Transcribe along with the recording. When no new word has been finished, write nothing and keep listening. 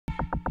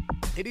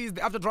It is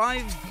the After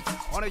Drive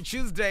on a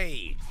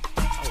Tuesday.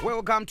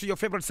 Welcome to your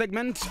favorite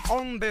segment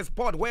on the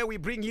spot, where we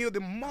bring you the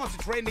most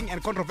trending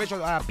and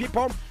controversial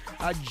people.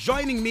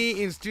 Joining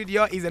me in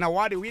studio is an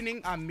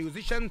award-winning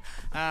musician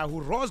who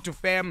rose to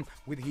fame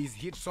with his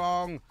hit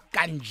song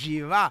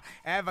Kanjiva.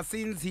 Ever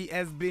since, he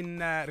has been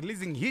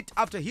releasing hit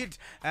after hit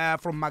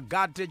from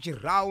Magate,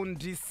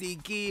 Chiraundi,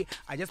 Siki.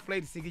 I just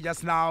played Siki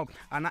just now,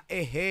 and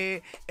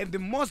Ehe, and the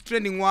most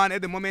trending one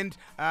at the moment,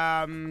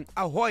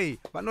 Ahoy,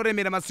 but not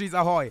Remember Streets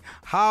Ahoy.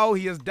 How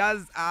he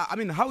does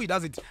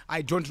it,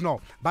 I don't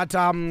know, but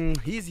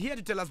he's here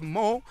to tell us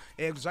more.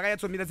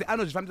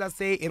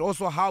 And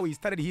also how he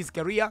started his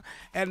career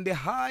and the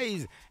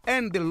highs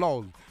and the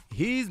lows,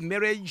 his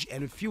marriage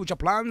and future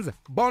plans.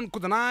 Born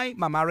Kudanai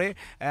Mamare,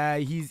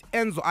 he's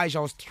Enzo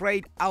Ishall,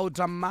 straight out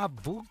of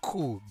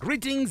Mavuku.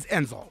 Greetings,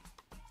 Enzo.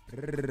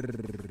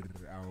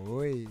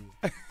 Ahoy.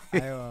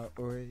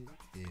 Ahoy.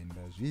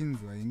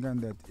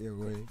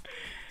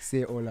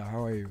 Say Ollah,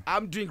 how are you?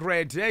 I'm doing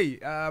great. Hey,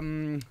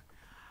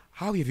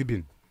 how have you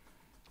been?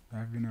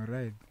 I've been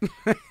alright.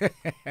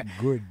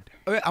 Good.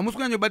 I'm also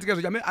going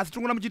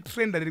to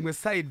trend that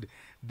side.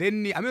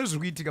 Then I'm also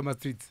reading my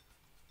streets.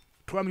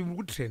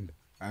 Trend.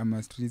 I'm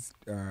a streets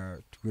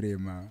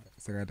Turema.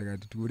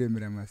 Sakatakati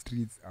Turema my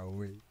streets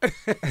away.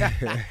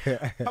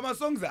 My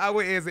songs are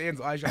away as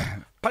Enzo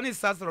Ishall. Pani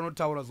Sasra no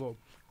tower as well.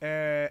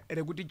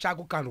 Eguti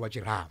Chaku Kandwa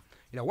Chira.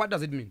 What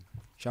does it mean?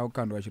 Chaku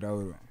Kandwa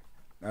Chirauru.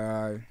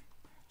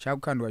 Chaku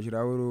Kandwa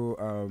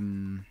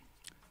Chirauru,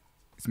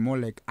 it's more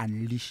like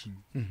unleashing.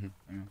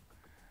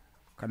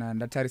 Kana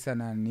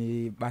ndatarisana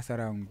ni basa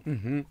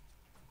rangu.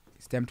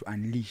 It's time to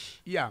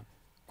unleash. Yeah.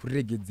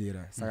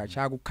 Kuregedzera saka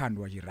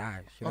chakukandwa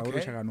chiraha chirauro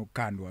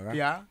chakanokandwa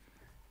yeah,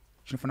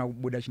 chinofana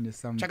kubuda chine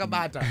some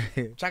chakabata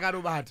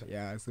chakarobata.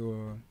 Yeah,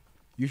 so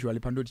usually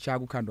pandoti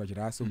chakukandwa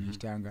chiraha song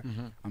ichitanga.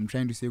 I'm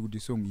trying to say kuti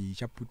song iyi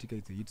chaputika,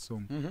 it's a hit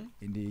song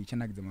and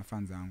ichanakidza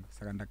mafans angu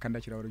saka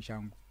ndakanda chirauro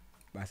changu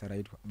basa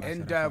raitwa basa.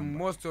 And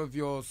most of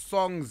your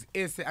songs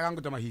ese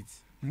akangota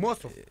hits.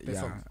 Most of the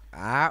songs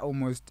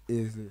almost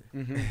is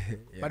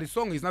yeah. But the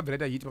song is not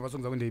very hit, but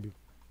songs are debut.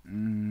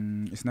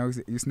 It's now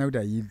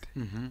a hit.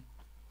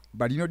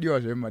 But you know, do you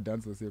have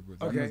dance or circles?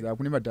 Okay. I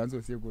couldn't dance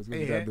or circles.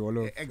 We have the whole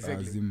of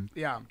exactly.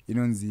 Yeah. You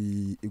know,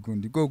 the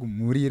ikundiko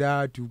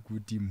kumurira tu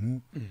kuti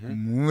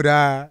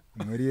mura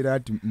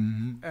tu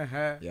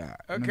yeah.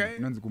 Okay. You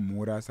know,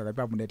 kumura saka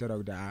pa mundaitara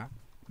kuti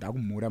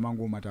ndakumura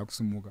mangu mata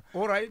kusumuka.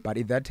 All right. But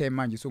at that time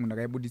manje song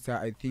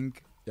ndakaibudisa, I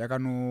think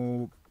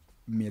yakano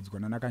medzwa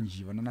nana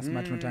Kanjiva nana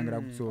smart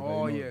notangira kutsoka.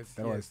 Oh, you know, yes,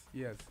 that yes,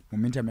 yes.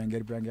 Momentum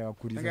yangeri panga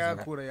yakurisa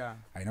saka. Yeah.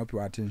 I know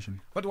your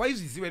attention. But why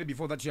is it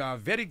before that you are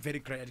very, very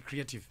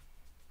creative?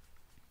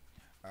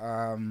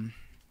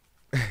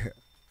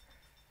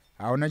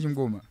 Hauna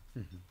chingoma.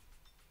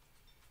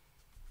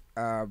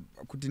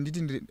 Kuti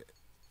nditi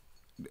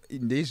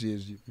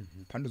ndeizvezvi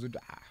pandozoti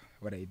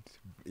what I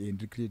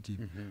and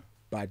creative.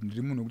 But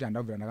ndiri munhu kuti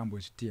andabvira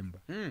ndakambozvitemba.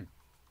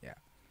 Yeah.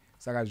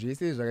 Saka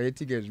zvese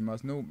zvakaitika izvi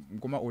masino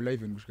mukoma Ollah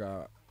even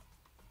kusvika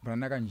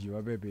pana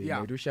Kanjiva pepe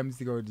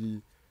ndaitoshamisika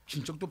kuti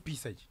chinhu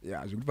chokutopisa ichi.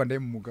 Yeah, zvekuti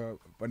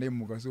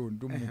pandaimuka so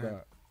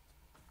ndomuka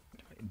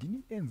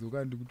ndini Enzo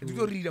kandi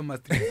kutorira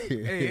masters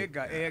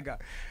ega.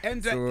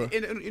 And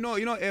you know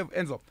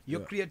Enzo,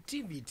 your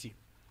creativity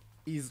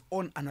is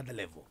on another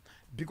level,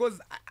 because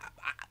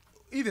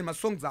even my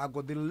songs are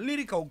got the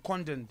lyrical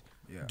content.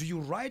 Yeah. Do you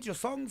write your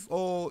songs,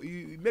 or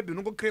maybe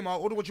you go crema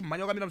or watch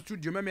manya kamera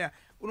studio maybe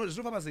because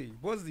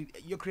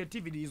your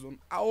creativity is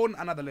on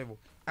another level.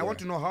 I want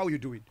to know how you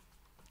do it.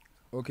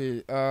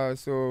 Okay,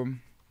 so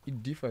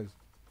it differs.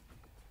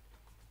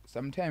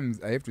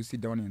 Sometimes I have to sit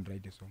down and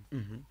write a song.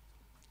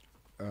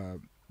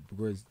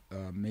 Because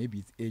maybe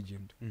it's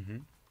urgent.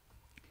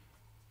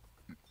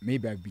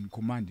 Maybe I've been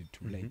commanded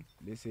to, like,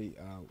 let's say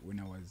when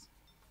I was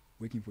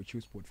working for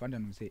Chill Sport,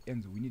 Fandan would say,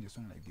 Enzo, we need a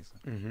song like this.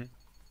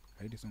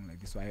 I write a song like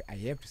this. So I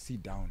have to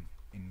sit down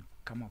and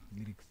come up with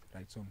lyrics,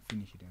 write song,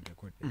 finish it and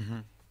record it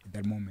at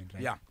that moment,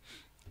 right? Yeah.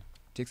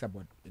 It takes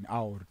about an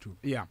hour or two.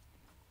 Yeah.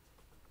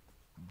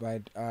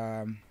 But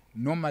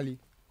normally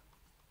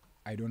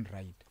I don't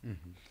write.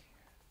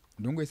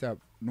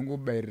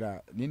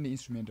 Ndongobayira nini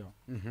instrumental.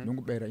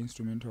 Ndongobayira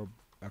instrumental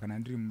kana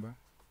ndrimba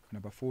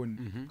kana pa phone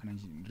kana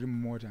ndiri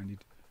mumota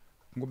anditi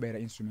ngobayira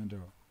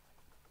instrumental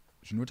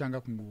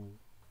zvinotanga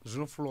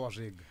zvinoflowa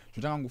zvega.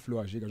 Zvotanga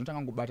ngoflowa zvega,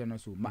 zvotanga ngobata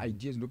naso ma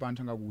ideas ndo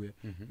panotanga kuuya.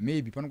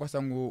 Maybe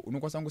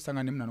unokwanisa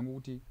ngosangana nemunhu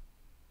anongokuti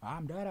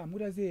mudara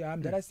muda sei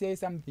mudara say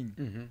something.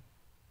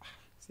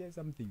 Say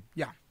something.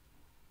 Yeah.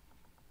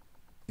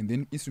 And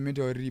then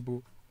instrumental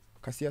ripo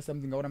kasiya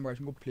something auramba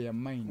kachingoplaya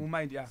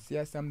mind. Yeah.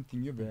 Siya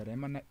something yobvera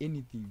imana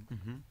anything.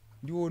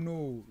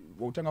 Ndiwono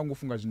utanga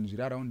ngofunga zvinhu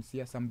zviri around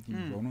siya something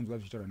vaunonzwa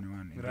zvichitaura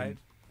nevanhu. Right.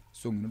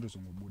 Song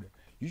ndotozongobuda.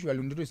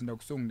 Usually ndotozinda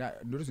kusong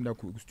ndotozinda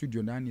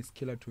kustudio ndane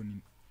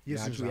skeleton.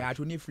 Yes,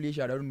 yacho ne flesh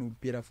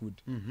adanopera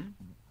food.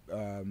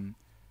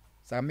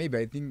 So maybe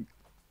I think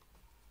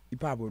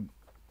ipapo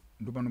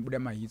ndo panobuda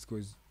ma hits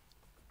because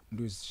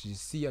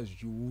ndozvisiya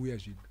zvichiuya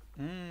zvega.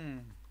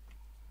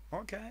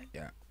 Okay.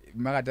 Yeah.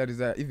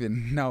 makatarisa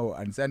even now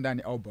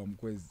andisandani album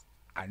because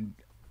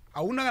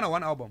hauna kana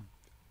one album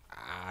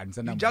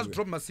andisanda you just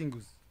drop my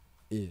singles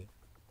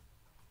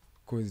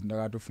because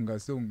ndakatofunga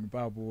song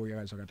ipapo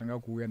yakatanga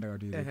kuuya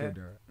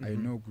ndakatoirecorda I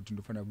know kuti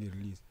ndofana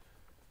kuirelease.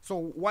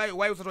 So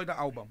why usatoita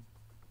album?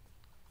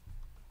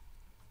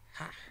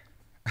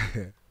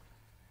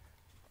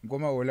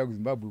 Ngoma Ollah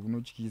kuZimbabwe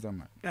kunotyisa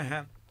man.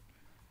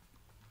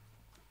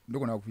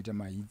 Ndokona kuita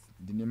mahits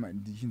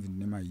ndichinzi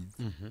ndine mahits.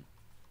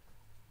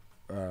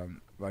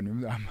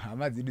 Vanhu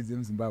hamadzidu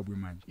dzemuZimbabwe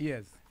manje.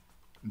 Yes.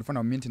 Ndofana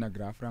kumaintaina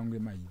graph rangu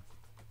remahits.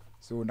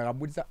 So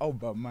ndakabudisa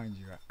album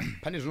manje ka.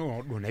 Pane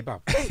zvinodonha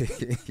ipapo.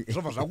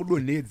 Zvobva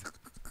zvakudonhedza.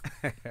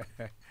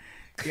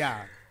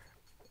 Yeah.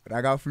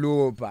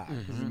 Rakaflopa.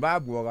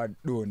 Zimbabwe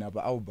wakadonha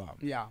paalbum.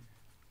 Yeah.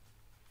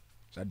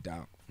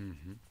 Zvadhako.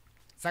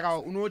 Saka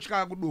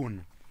unotya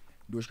kudonha.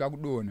 Ndotya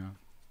kudonha.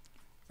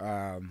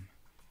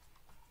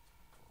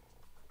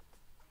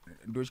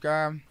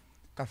 Ndotya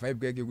ka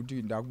vibe keke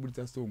kuti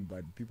ndakubudisa song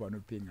but people are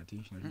not paying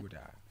attention about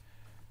that.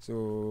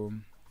 So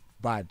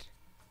but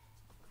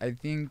I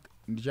think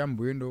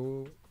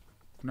ndichamboendo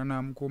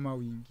kunana mukoma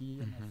wingi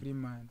na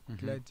Freeman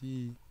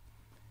Klati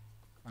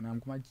ana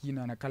mukoma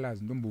kina na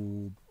colors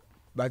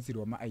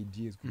ndombobatsirwa ma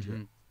ideas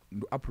kuti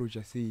ndo approach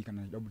sei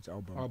kana ndabudisa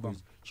album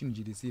chinhu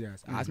chiri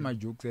serious asi ma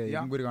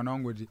jokes ngori kana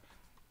ngoti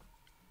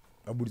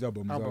abudisa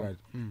album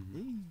zakati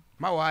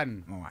ma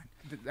one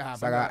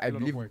saka I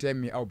believe tell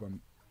me album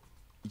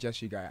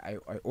just I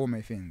owe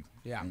my fans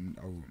and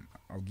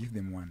I'll give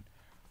them one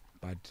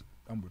but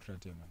I'm trying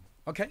to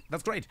Okay,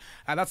 that's great.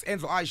 That's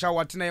Enzo Ishall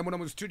watina muno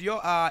mu studio.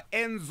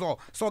 Enzo.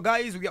 So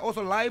guys, we are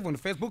also live on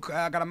Facebook.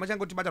 Kana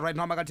machango tibata right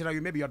now makatira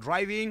you maybe you're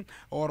driving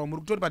or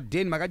muri kutori pa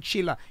den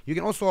makachila. You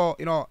can also,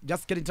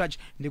 just get in touch.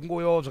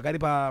 Ndikungoyo zvakari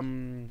pa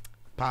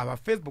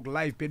Facebook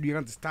live pedu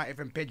yanzi Star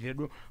FM page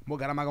redu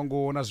mogara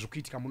makangoona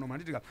zvikuitika muno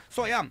manditika.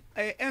 So yeah,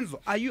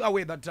 Enzo, are you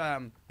aware that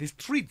the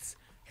streets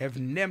have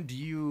named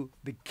you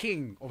the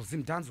king of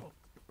Zimdanzo?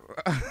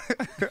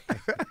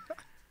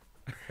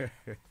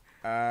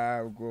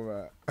 I'm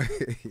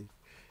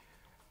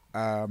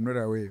not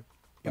aware.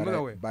 You're not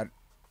aware? But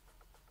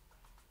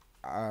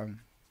I'm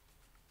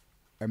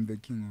the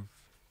king of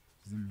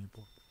Zim hip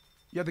hop.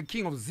 You're the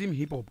king of Zim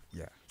hip hop.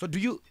 Yeah. So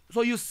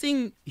you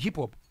sing hip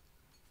hop?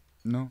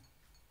 No.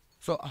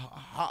 So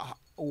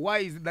why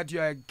is it that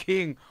you are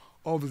king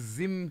of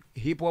Zim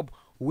hip hop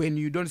when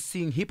you don't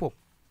sing hip hop?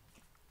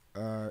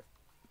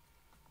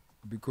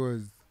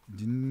 Because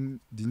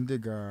didn't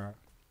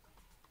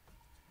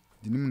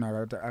munhu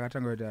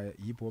akatanga kuita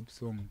hip hop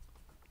song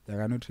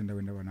yakanotrenda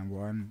kuenda pa number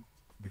 1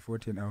 before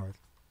 10 hours.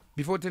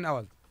 Before 10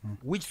 hours?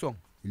 Which song?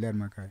 Hilary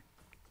Makai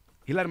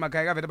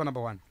akabveta pa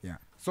number 1. Yeah.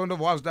 So ndo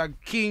was the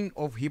king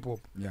of hip hop.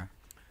 Yeah.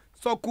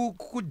 So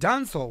ku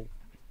dancehall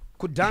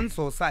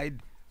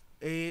side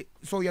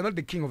so you're not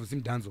the king of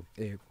Zim Danzo.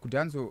 Ku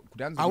dancehall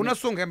hauna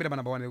song yakabveta pa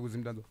number 1 ku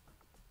Zim Danzo.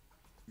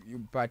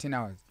 Pa 10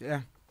 hours.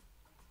 Yeah.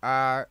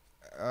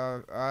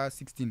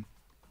 16.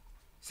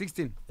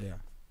 Yeah.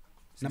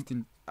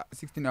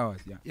 16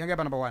 hours, yeah. Yanga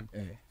pa number 1.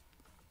 Yeah.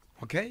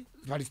 Okay,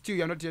 but still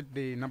you're not yet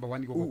the number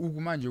 1.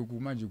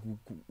 Ukumanje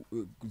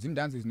Zim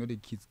Danzo is not a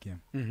kids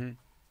game.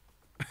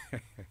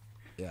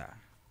 Yeah.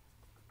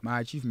 My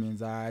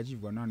achievements are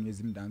achieved one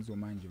Zim Danzo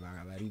manje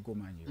variko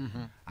manje.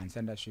 And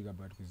sanda shika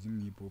but ku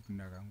Zim hip hop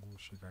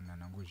ndakangoshika na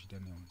nangoshita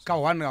neons. Ka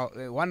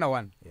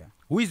one. Yeah.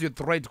 Who is your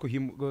threat ku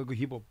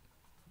hip hop?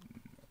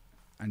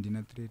 And in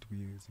a threat ku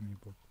Zim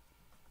hip hop.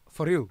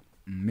 For real?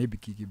 Maybe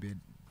Kiki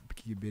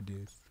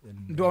Bedes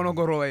and ndo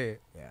unogorowa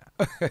yeah.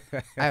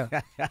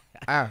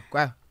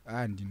 Kwa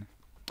ndina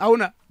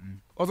auna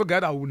also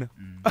got auna.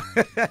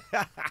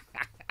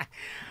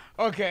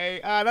 Okay,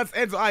 that's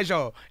Enzo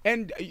Ishall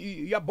and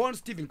you are born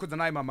Stephen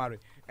Kudzanai Mamari.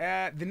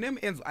 The name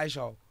Enzo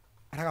Ishall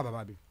atakabva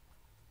papi?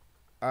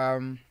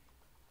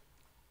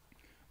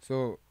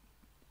 So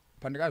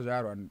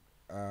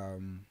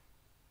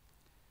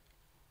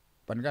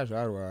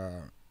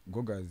pandikazvarwa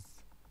Gogas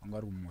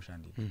angari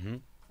kumushandi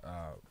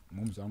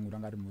mumzi wangu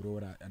ranga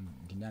rimuroora and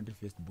ndini andiri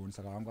first born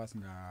saka vanga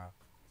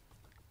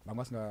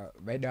vasinga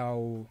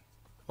vaidawo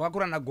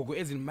wakakura nagogo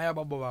ezini mai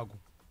ababa vako.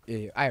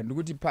 Aya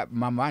ndikuti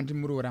mama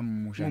andimuroora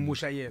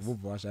mumusha. Yes.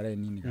 vobva vazvara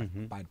inini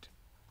but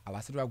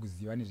havasati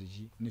vakuziva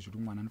nezvekuti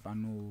mwana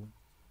anofano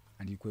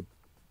andikwe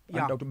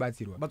anoda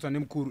kutobatsirwa batswa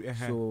nemukuru.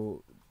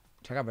 So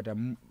takabva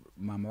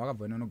mama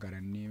vakabva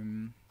vanogara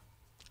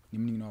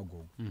nemunin'ina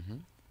wagogo.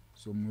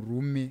 So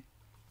murume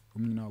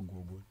womnyina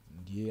wagogo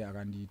ndiye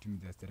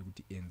akanditumidza zita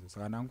rekuti Enzo.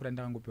 Saka ndakangura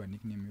ndakangopiwa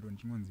nickname iro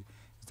ndichingonzi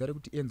zita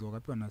rekuti Enzo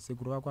wakapiwa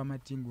nasekuru vako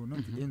amatingo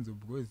nonzi Enzo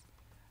because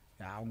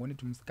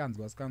ungoneti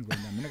musikanzwa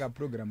ndamene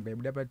kaprogram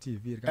kaibuda pa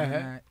TV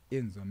rikana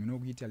Enzo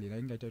minokuita lera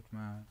ingaita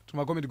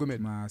tuma comedy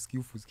ma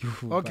skillful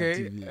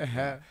okay. TV.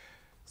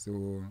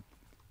 So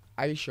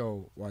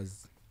Ishall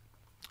was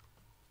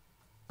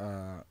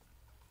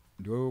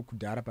ndo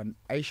kudhara pa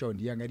Ishall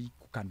ndiye angari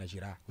kukanda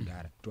chira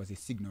kudhara. It was a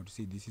signal to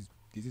say this is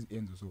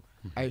Enzo. So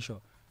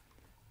Ishall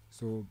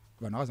so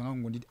vanhu vakazanga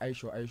kungonditi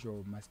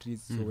aisho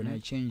mastreets so when I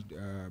changed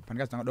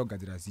pandakazotanga kuda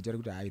kugadzira zita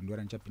rekuti hai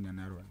ndora ndichapinda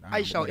naro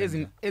Ishall as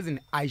in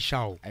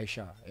Ishall. I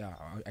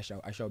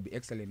shall be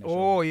excellent.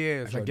 Oh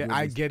yes, I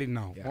this. get it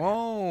now. Yeah.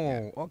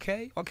 Oh,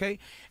 Yeah. okay.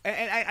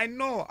 And I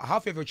know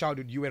half of your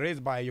childhood you were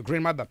raised by your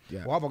grandmother.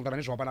 Yeah.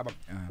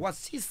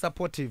 Was she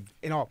supportive,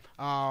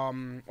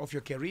 of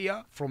your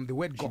career from the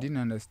word She go? didn't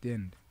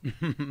understand.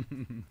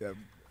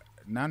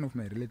 None of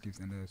my relatives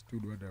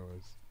understood what I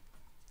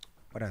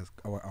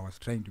was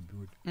trying to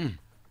build.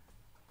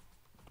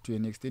 To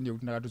an extent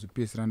yekuti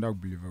ndakatozopedzisira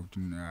ndakubelieve kuti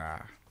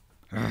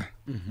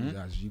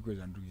zviko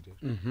zvandoita.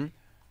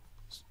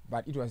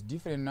 But it was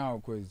different now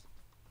because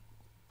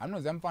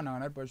anoziva mufana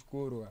kana ari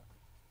pachikoro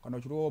kana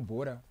uchirova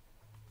bhora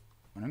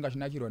vanenge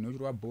achinakirwa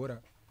neuchirova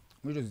bhora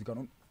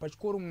unotozikanwa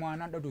pachikoro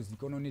mwana anoda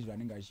kutozikanwa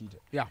nezvaanenge achiita.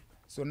 Yeah.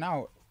 So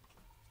now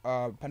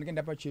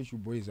pandikaenda pachechu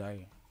boys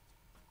aya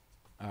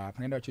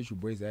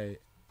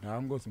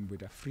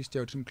ndakangozomboita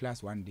freestyle team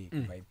class one day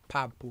kubva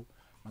ipapo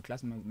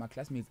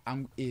maclassmates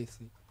angu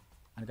ese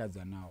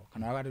andikadza nawo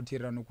kana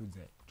vakatoteerera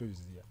nokudza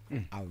tozviziva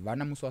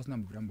havana musi wasina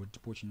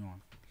mburambotipo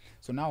chinyowana.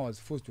 So now I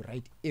was forced to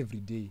write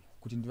every day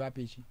kuti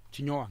ndivape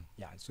chinyowana.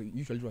 Yeah, so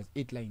usually it was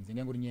 8 lines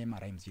ingangori nyaya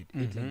yema-rhymes yet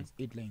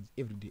 8 lines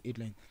every day 8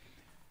 lines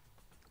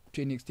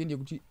to an extent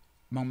yekuti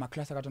mamwe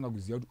maclass akatanga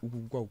kuziva kuti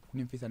uku kwao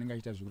kune mufesi anenge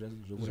achiita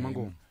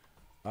Zvimango.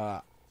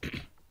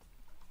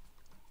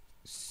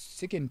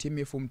 Second term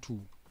yeform 2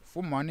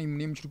 form 1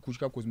 mune muchiri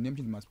kutya cause mune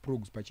muchinzi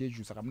masprogs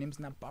pachechu saka mune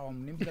musina power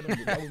mune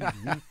musikatoa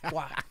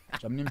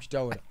zvamune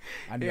muchitaura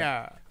and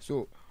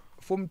so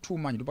form 2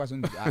 manje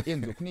ndopazonzi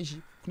Enzo kune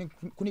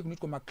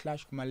kunoitwa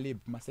maclash kumalab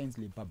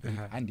kumascience lab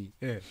pabreak handi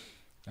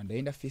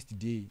ndaenda first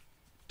day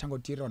tanga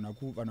kuteerera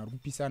vanhu vari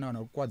kupisana vanhu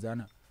vari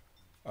kukwadzana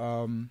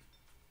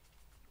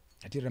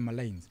ndateerera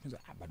malines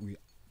but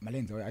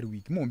malines ayo ari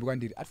weak muhombe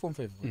kwandiri at form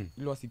 5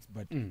 lower 6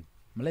 but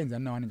malines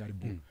aninawo anenge ari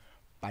bo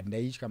but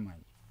ndaitya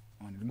manje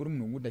ndingori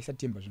munhu wekuti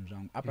ndaisatemba zvinhu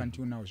zvangu up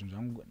until now zvinhu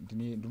zvangu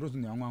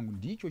ndinotozvinhu vangu wangu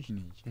ndicho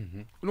chinechi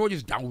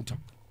unochizidhauta.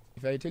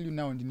 if I tell you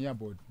now ndine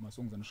about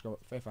masongs anosvika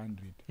 500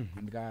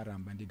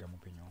 andikaramba ndega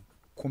mupenyu wangu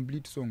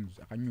complete songs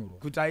akanyorwa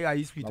kuti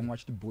aiswita vamwe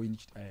vachiti boy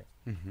ndichiti aya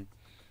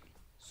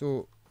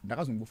so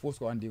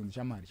ndakazongofoswa one day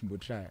ndichamari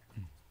chimbotrya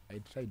I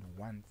tried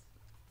once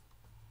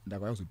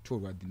ndakauya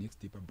kuzotorwa the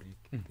next day pabreak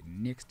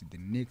the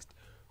next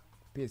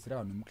pedzisira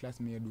vanhu muclass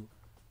medu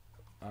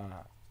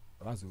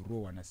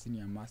vazorohwa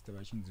nasenior master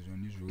vachinzi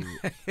zvonizvo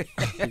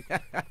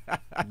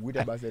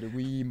kuita basa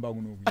rekuimba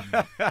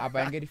kunokuimba apa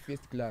yanga iri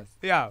first class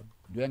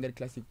ndo yanga iri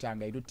class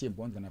yekutanga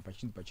itotembwa wanzi kana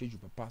pachinzi pachechu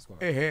papaswa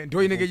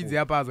ndo inenge ichidzi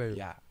yapasa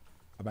iyo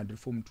apa ndiri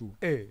form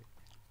 2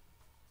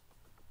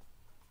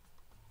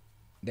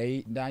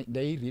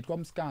 ndairetwa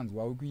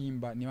musikanzwa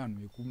wekuimba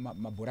nevanhu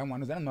vekumabhora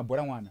mwana uzana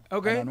mabhora mwana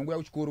anongoya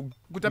kuchikoro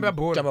kutamba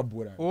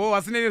bhora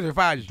asine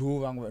nezvefaji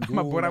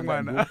mabhora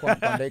mwana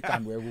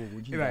kwandaikandwa ikoko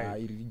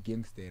uchinzi iri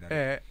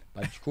gangster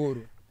but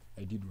chikoro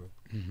I did well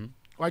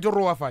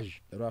wachorowa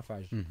faji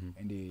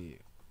and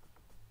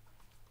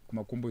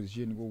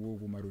kumacomposition ikoko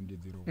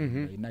kumarondedzero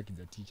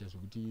ainakidza teacher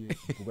zvokuti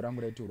bhuku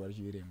rangu raitorwa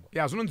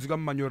richiverengwa zvinonzika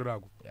mumanyorero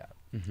ako.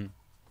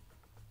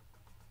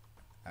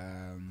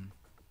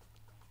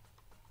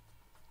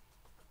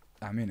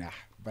 I mean,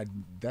 but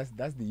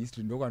that's the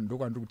history.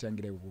 Ndokwandiri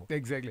kutangira ikoko.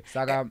 Exactly.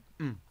 Saka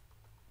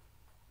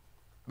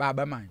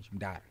baba manje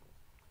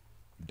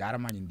mudhara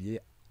manje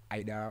ndiye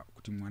aida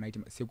kuti mwana aite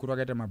sekuru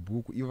akaita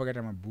mabhuku ivo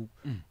vakaita mabhuku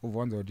obva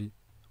wanza kuti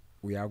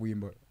uya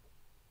kuimba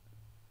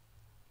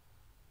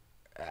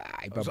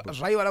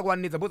zvaivala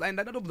kuwanetsa because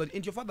ndatobvunza kuti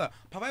and your father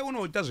pavaiona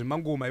uchiita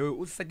zvemangoma iwewe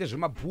usisaite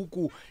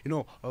zvemabhuku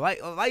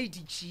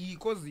vaiti chii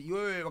cause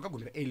iwewe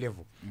wakagumira A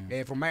level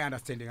from my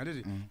understanding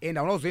handiti and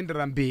hauna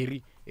kuzoenderera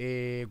mberi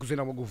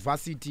kuzoenda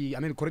kuvarsity. I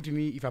mean, correct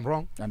me if I'm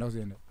wrong.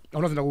 Andauzoenda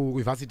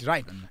kuvarsity,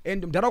 right?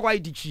 And mudhara wako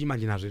aiti chii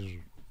manje nazvo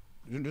izvozvo?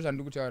 Ndo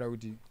zvandiri kutaura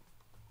kuti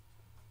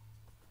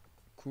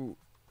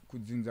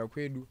kudzinza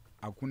kwedu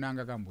hakuna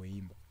anga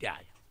akamboimba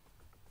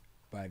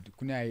but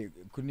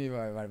kune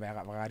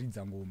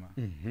vakaridza ngoma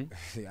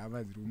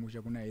hama dziri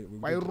kumusha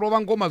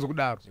vairova ngoma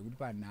zvokudaro zvekuti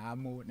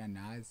panhamo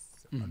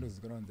nanhasi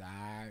vandozikanwa kunzi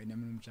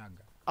namino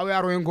muchaga auya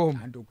arove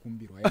ngoma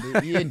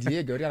andokumbirwa iye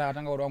ndiyega kuti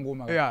akatanga kurova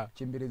ngoma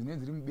chembere dzine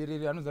dziri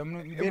muberere anoziva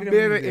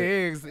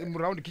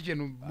muround kitchen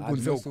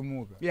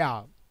mugunzosumuka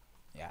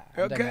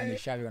atanga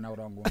neshavi kana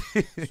kurova ngoma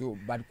so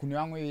but kune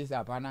vamwe vese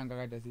hapana anga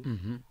akaita se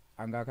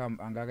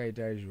anga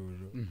akaita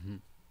izvozvo.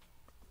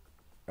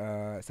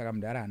 Saka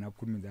mudhara haana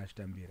kukurumidza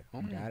achitambira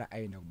mudhara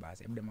aenda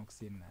kubasa aibuda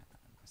makuseni na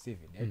 7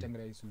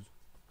 aitangira isusu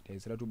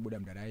taisira tobuda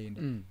mudhara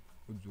aenda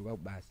udzoka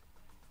kubasa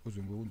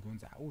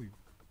uzongounzonzi uyu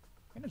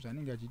ene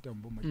zvaanenge achiita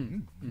mboma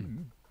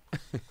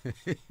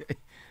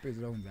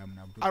pedzira kunzi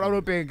amuna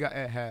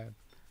arapega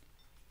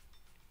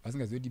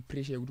vasingazivi kuti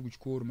pressure yekuti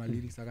kuchikoro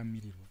malyrics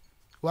akamirirwa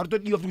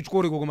waritodiwa futi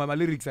kuchikoro ikoko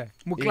malyrics aya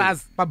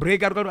muclass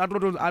pabreak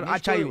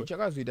achaiwa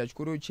chakazoita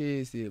chikoro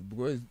chese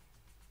because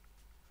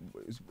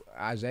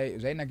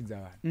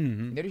zvainakidza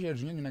vanhu ndericho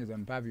zvinyanyonakidza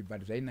vanhu papi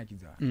but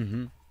zvainakidza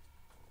vanhu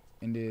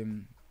and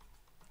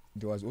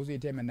there was also a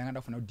time ndanga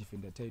ndafuna ku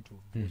defend the title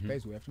because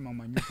guys we have to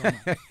mama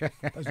newcomer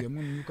bazo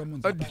yamu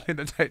newcomer defend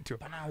the title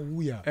pana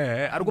uya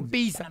ari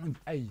kupisa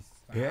ice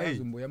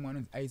azombo yamu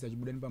anonzi ice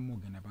achibuda nipa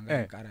Morgan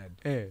apanga karad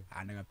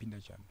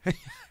andakapinda chana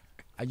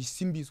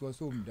achisimbiswa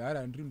so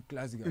mudhara ndiri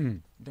muclass ka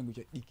ndango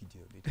cha diki je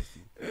beta si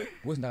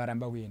because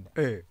ndakaramba kuenda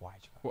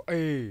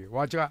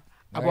watcha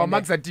apa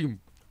maxa team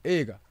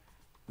eka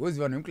because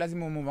vanhu muclass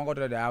imomo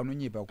vangotoda ha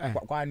unonyipa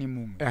kwani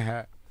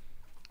mumwe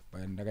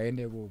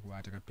ndakaende koko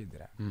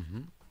atakapedzera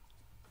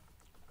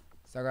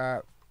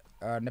saka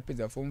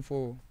ndapedza form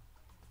 4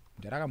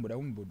 ndarakamboda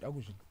kumboda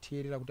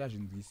kuzviteerera kuti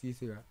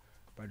azvinzwisise ka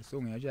but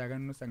song yacho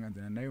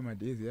yakanosanganzana nayo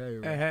madezi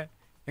yayo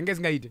yange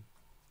singaite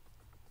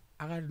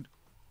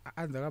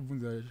anza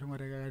akabvunza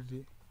shamwari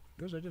akati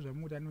ndo zvacho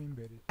zvamuti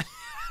anoimberi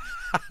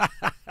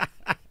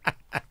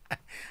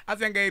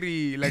asi yanga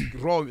iri like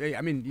raw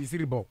I mean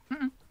isiri bo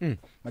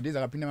madezi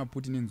akapinda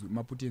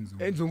maputi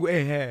enzungu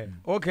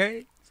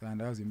okay saka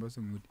ndakazoimba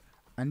song kuti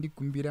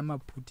andikumbira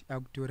maputi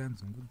akutora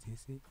nzungu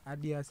dzese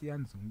adi asi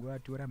anzungu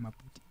atora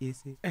maputi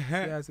ese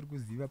asiri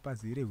kuziva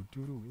pazere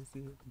huturu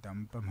hwese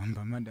ndamupa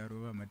mamba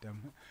mandarova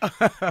matama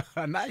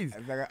nice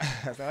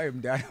saka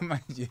mndara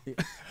manje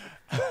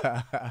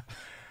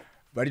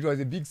but it was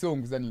a big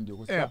song kusanindio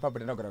kusika papa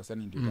ndakagara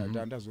kusanindio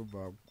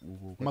ndazobva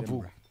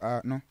kumabvuku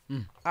no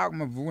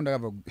kumabvuku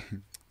ndakabva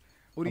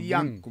uri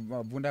young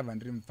kumabvuku ndabva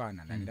ndiri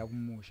mufana ndandida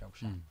kumusha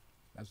kushanda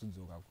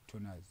ndazodzoka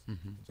kutoners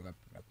kudzoka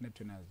kuna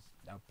toners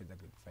ndakupedza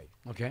grade 5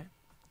 okay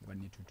ndaba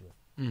netuton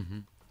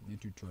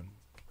netuton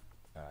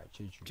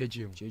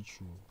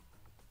chechu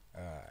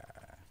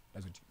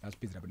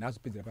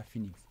ndazopedzera pa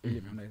Phoenix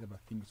ile ndakaisa pa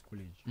Phoenix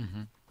College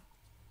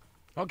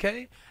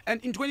okay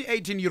and in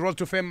 2018 you rose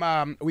to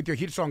fame with your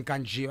hit song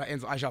Kanjiwa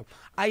Enzo Ishall.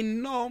 I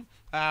know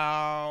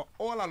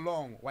all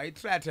along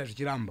waitrata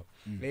zvichiramba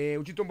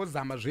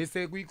uchitombozama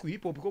zvese ku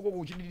hip hop koko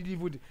uchididi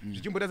futi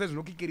zvichimbota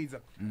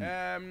sezvinokikiridza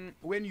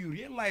when you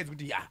realize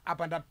kuti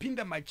apa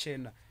ndapinda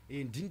machena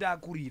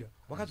ndindakurira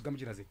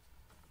wakazogamuchira sei?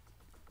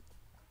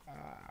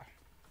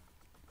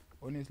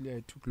 Honestly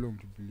I took long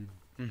to believe.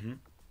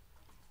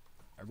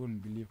 I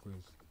couldn't believe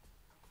because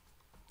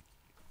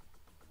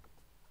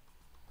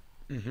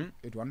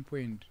at one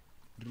point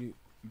ndiri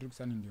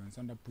kusanindio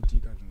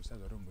ndisandaputika zvinhu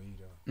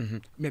zvisazvarongoita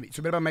maybe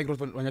sobera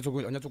microphone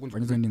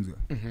wanyatsokunzwa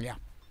yeah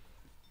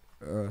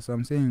so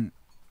I'm saying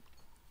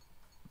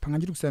panga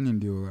ndiri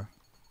kusanindio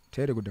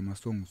tairekodha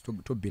masongs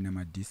tobhena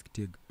madisc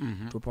tag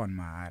topa vanhu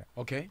mahara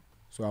okay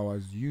so I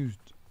was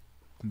used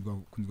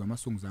kunzwa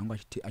masongs angu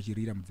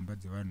achirira mudzimba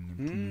dzevanhu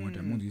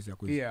nemutumota munzwisa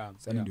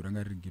sanindio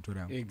ranga riri geto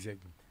rangu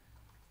exactly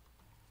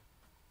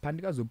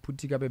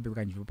pandikazoputika pepe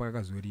kanjiva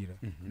pakakazorira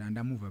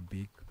nandamuvha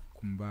back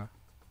kumba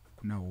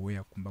kuna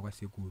hoya kumba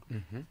kwasekuru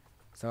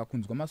saka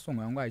kunzwa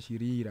masongo angu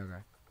achirira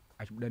ka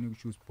achibuda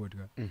nekuchoose sport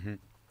ka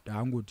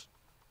ndangoti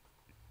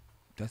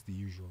that's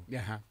the usual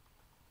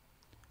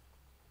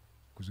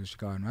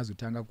kuzosvika vanhu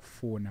vazotanga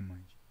kufona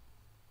manje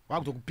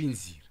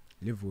wakuzokupinzira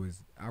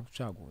levels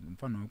akutsvagwa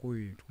mufana wako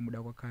uyu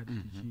tikumuda kwakati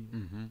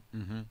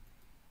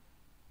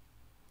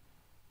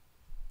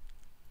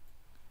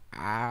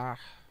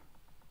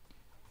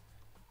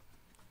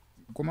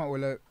koma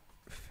Ollah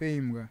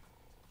fame ka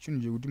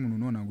chinhu chekuti munhu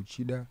unoona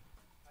kuchida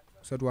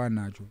usati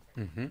wanacho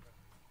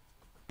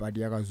but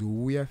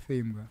yakazouya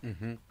fame ka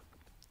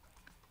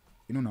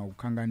inona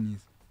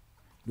kukanganisa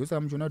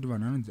ndosaka muchiona kuti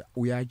vanhu vanonzi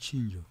uya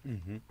achinja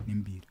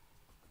nembiri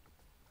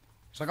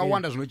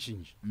zvakawanda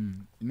zvinochinja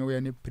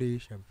inouya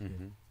nepressure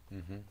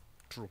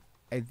true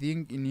I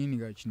think inini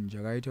ka chinhu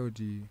chakaita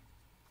kuti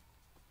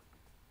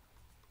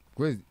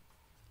because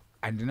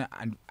andina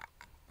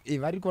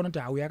vari kuona kuti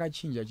hauya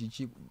akachinja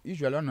chichi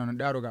usually vanhu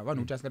vanodaro ka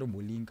vanhu kuti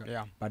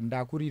asikatombolinka but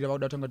ndakurira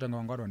vakuda kutanga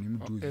vanga vari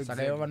nemudhuze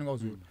saka iva vanenge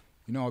kuzo you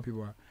know how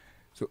people are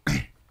so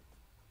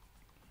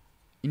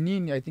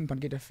inini I think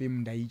pandikaita fame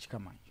ndaitya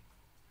manje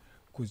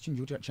because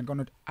chinhu chekuti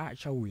chandikaona kuti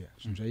achauya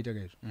zvinhu zvaita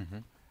kaizvo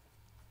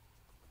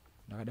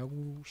ndakada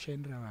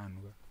kushaindira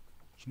vanhu ka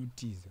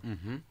chinotiza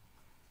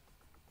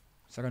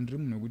saka ndiri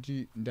munhu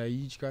wekuti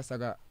ndaitya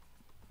saka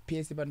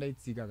pese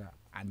pandaitsika ka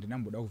handina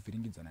mboda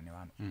kuvhiringidzana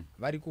nevanhu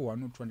vari ku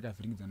 102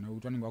 ndikavhiringidzana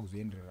nekuti vanenge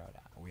vakuzoenderera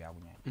uya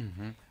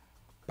akunyanya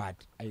but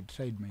I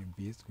tried my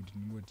best kuti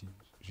ndingoti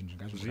zvinhu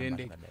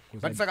zvingazviende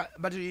but saka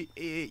but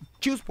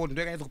Q-Sport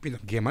ndo yakanyatsa kupinza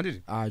game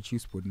handiti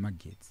Q-Sport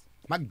magets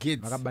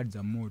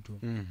vakabadza moto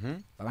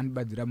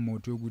vakandibadzira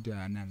moto yokuti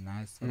hana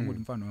nhasi vanongoti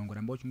mufano wangu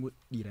ramba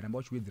uchingodira ramba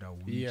uchiwedzera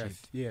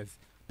yes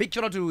big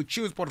shout out to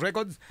Q-Sport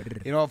Records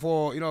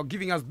for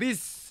giving us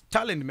this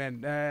talent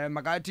man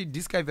makati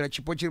discover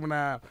chipo chiri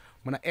muna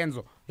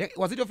Enzo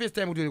was it your first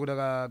time kuti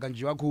kuda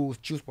Kanjiwa ku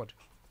Q-Sport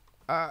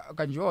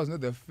Kanjiwa was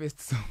not the first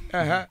song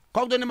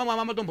kwakutone mamwe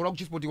amatombora ku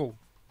Q-Sport iko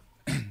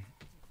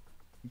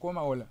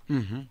ngoma Ollah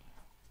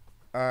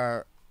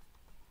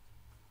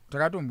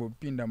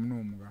takatombopinda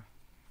munomuka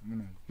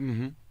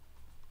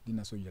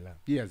ndina soja la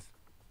yes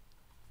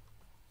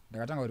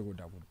ndakatanga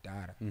kurekoda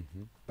kudhara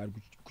but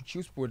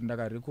ku-Q-Sport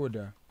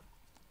ndakarekoda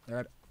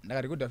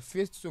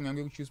first song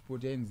yangu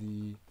ku-Q-Sport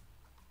yainzi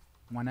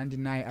mwana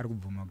ndinaye ari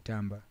kubvuma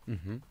kutamba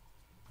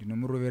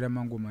ndinomurovera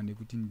mangoma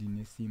nekuti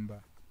ndine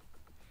simba.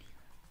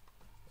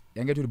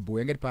 Yange turi boy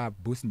yange pa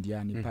boss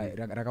ndiani pa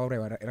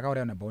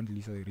rakauraya na bound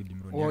lisa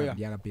rhythm ro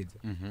ndiyakapedza.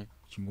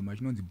 Chingoma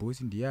chinonzi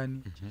boss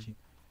ndiani chichi.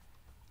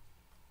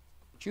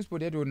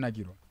 Chooseboard yato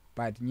nakirwa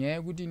but nyaya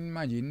yekuti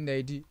manje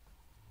ndaiti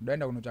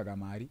ndaenda kunotsvaga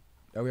mari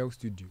ndauya ku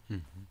studio.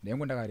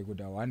 Ndaingo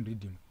ndakarekoda one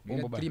rhythm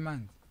 3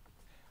 months.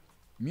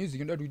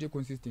 Music ndoda kuite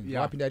consistent.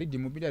 Wapinda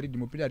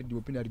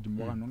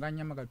rhythm wakanonga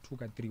nyama ka 2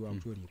 ka 3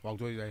 wakutorira.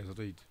 Wakutorira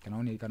zotoita.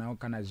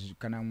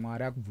 Kana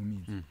mwari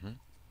akubvumidza.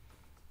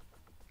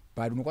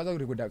 But unokwanisa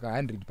kurekoda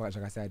ka 100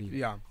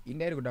 pakazvakasarira.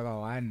 Indarekoda ka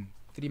 1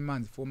 3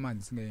 months 4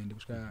 months singaende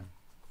kusvika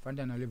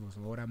fandana levels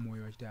vaora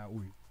moyo vachita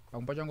uyu.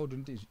 Pamwe pachanga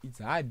kuti it's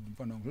hard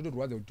mfana wangu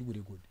zvotorwadza kuti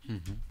kurekoda.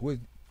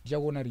 Because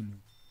ndichakuona rini.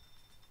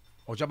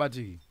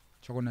 Uchabatiki.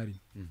 Chakona rini.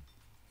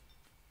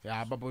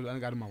 Yeah, but I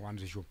got my one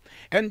issue.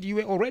 And you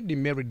were already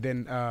married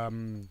then,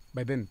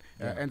 by then,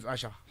 Enzo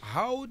Ishall.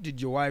 How did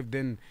your wife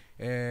then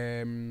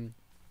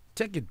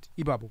take it,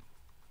 Ibabu?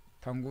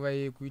 Panguva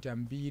yekuita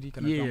mbiri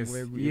kana panguva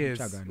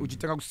yekutsvaga.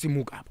 Uchitaka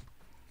kusimuka apo.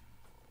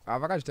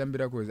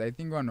 Vakazvitambira cause I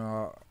think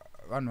vanhu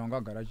vanga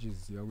vagara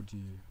vachiziva kuti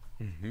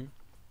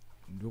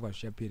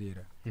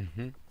ndokwazvichaperera.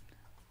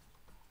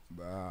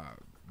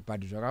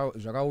 But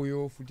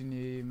zvakauyo futi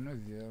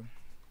nemunoziva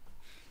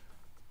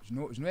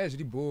zvinova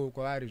zviri bho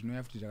kwavari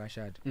zvinova futi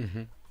zvakashata.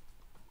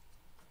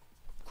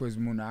 Because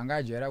munhu anga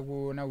ajaira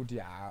kuona kuti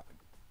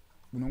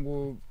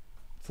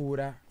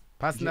unongopfuura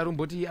pasina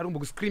rumboti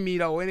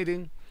arumbokuscreamira or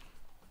anything.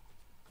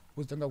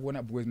 Uzotanga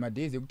kuona because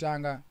madays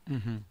ekutanga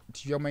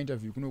tichiuya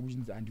kumainterview kuno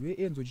kuchinzi andiwe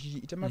Enzo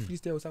chichiita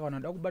mafreestyle saka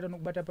vanhu vada kubata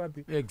nokubata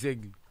papi.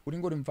 Exactly.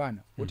 Uringori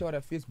mufana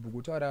wotaura Facebook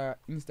wotaura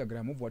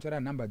Instagram wobva wataura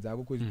namba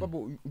dzako because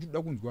ipapo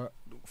uchida kunzwa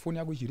phone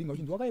yako ichiringa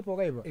uchinzi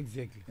wakaipa.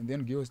 Exactly. And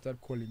then girls start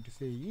calling to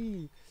say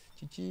hey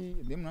chichi,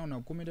 and then unaona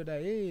comment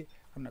that hey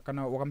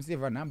kana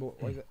wakamsave number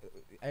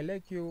I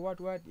like you what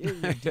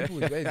hey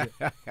diffuse guys.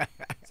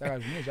 Saka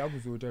zvine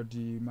zvakuzota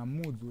kuti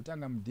mamudzi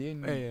utanga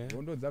mudeni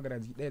wondodzakara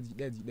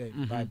dzidai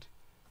but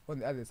on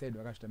the other side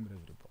vakashitambira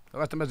zviripo.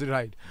 Vakashitambira zviri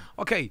right.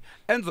 Okay,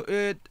 Enzo,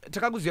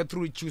 takakuziva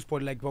through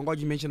Chooseboard like wanga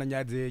uchimention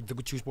nyaya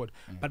dzekuChooseboard.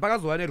 But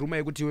pakazova neruma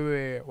yekuti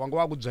wewe wanga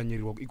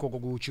wakudzvanyirirwa ikoko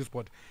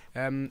kuChooseboard.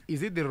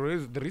 Is it the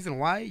reason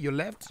why you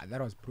left?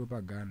 That was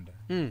propaganda.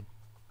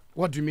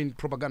 What do you mean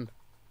propaganda?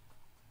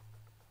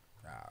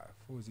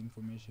 False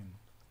information.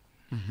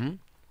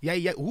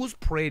 Yeah. Who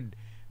spread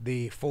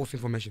the false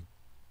information?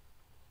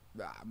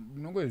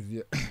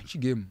 Mnongoziva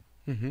chigame.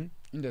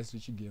 Industry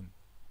chigame.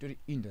 Tori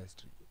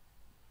industry.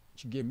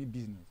 Chigame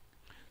business.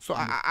 So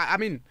I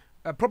mean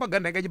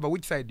propaganda yakachibva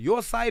which side?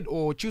 Your side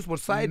or Chooseboard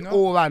side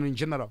or vanhu in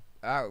general?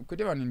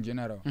 Kwete vanhu in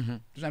general.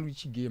 Toshanda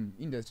chigame,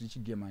 industry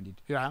chigame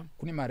handiti. Yeah.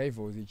 Kune ma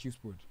rivals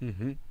eChooseboard.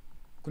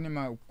 Kune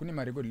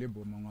ma record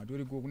label mamwe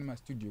atoriko, kune ma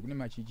studio, kune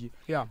machichi.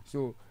 Yeah.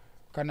 So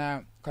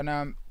kana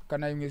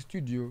imwe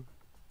studio,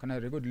 kana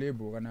record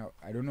label, kana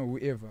I don't know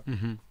whoever.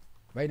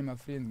 Vaine ma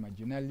friends, ma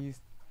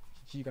journalists,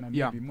 chichi kana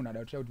maybe munhu ada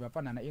kutsvaka kuti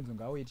vapana na Enzo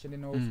ngawo tishande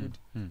nawo futi.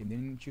 And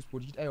then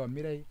Chooseboard chiti aiwa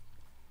mirai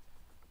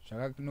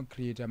zvakano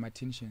create ma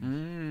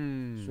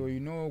tension. So you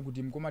know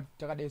kuti mukoma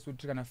takadai so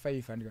tiri kana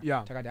 5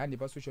 andika takati handi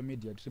pa social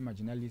media tiri ma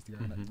journalists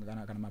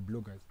kana ma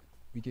bloggers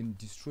we can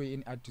destroy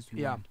any artist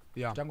we want.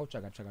 Tanga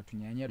kutsvaka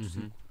tunyanya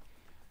tusiku.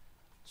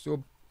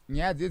 So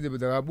nyaya dzedze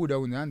dzakabuda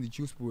kunzi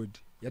Chooseboard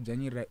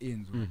yadzvanyirira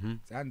Enzo.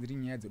 Dzanzi ri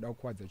nyaya dzoda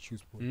kukwadza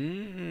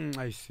Chooseboard.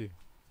 I see.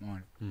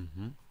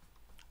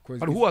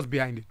 But who was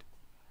behind it?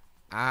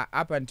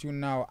 Up until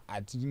now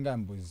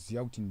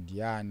atingamboziva kuti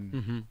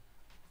ndiani.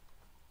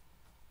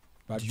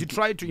 Did you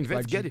try to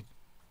investigate it?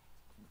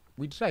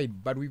 We tried,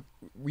 but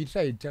we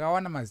tried.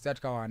 Takawana mazita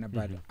takawana,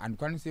 but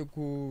andikwanise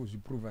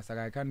kuzviprova,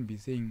 saka I can't be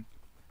saying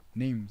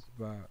names,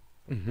 but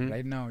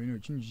right now, you know,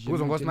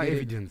 because of my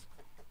evidence.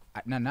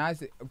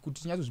 Nanasi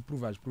kuti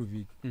tinyazozviprova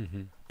hazviproviki.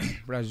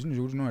 But zvinhu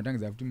zvokuti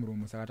unotangidza kuti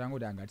muromo, saka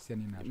tangoti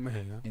angatisiyane nazvo.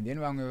 And then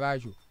vamwe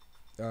vacho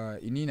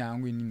inini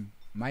hangu inini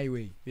my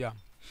way.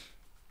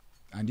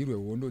 Andirwe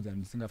hondo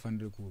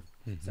dzandisingafaniri kurwa.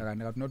 Saka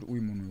ndakatona kuti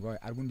uyu munhu kwaye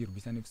ari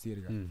kundirwisa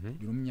nekuseri ka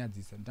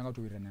ndinomunyadzisa nditanga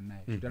kutowirirana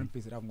naye kuti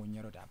anopedzera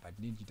kungonyara kuti apa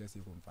ndindichita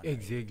sei kumufana.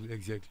 Exactly.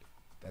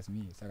 That's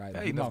me. Saka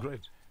that's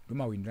great.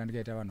 Ndomawindira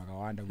ndikaita vanhu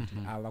vakawanda kuti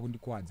ava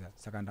vakundikwadza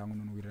saka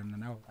ndangonowirirana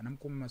navo. Ana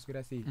mukoma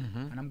maswera sei?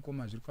 Ana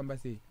mukoma zviri kufamba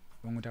sei?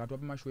 Vamwe takatwa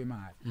pamashow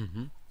emahari.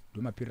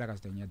 Ndomapirira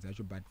akazoita nyaya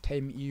dzacho but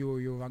time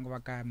iyoyo vanga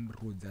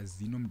vakarodza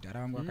zino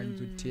mudhara vangu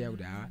vakanyatsoteya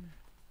kuti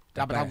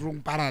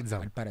taparadza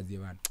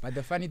vanhu. But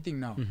the funny thing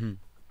now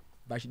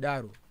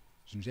bachidaro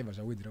zvinhu zvaibva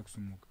zvawedzera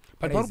kusumuka.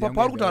 But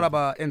pauri kutaura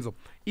paEnzo,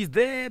 is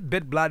there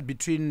bad blood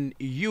between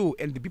you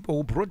and the people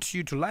who brought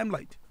you to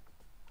limelight?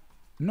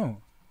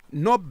 No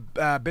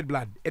bad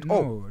blood at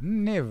all. No,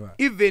 never.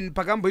 Even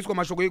pakamboiswa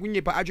mashoko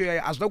ekunyepa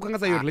acho hazvina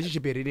kukanganisa your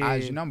relationship here.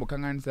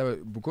 Hazvinambokanganisa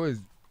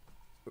because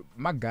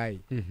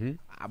magai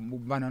vanhu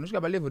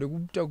vanosvika palevel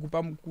rekuita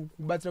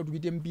kubatsira kuti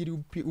kuite mbiri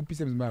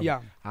upise muzimbabwe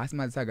haasi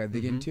matsaka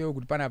they can tell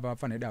kuti pana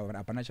pafanira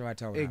hapana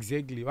chavataura.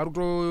 Exactly. Vari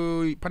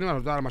pane vanhu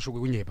vataura mashoko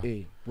ekunyepa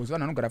because vanhu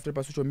vanogara futi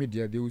pasocial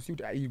media they will see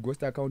kuti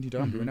ighost account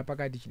itakamboiona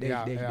pakati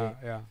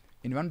chidai.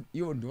 and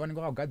ivo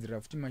ndovanenge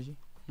vakagadzirira futi machi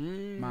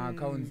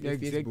maaccounts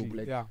efacebook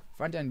like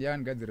fanta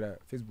ndiyanigadzirira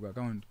Facebook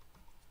account,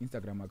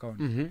 Instagram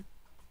account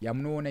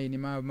yamunoona ine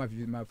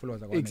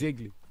mafollowers akawanda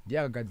exactly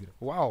ndiyakagadzira.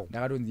 Wow.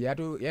 Ndakatonzi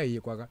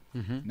yayekwaka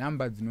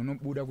namba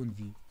dzinonobuda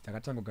kunzi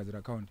dzakatanga kugadzira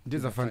account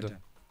ndizafanta.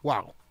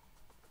 Wow,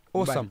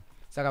 awesome.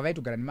 Saka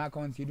vaitogara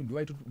nemaaccounts yedu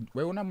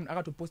ndiwaiona munhu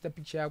akatoposta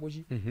picture yako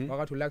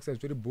wakatolaxa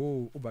zvitori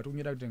bo ubva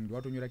tonyora kuti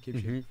ndiwatonyora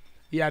caption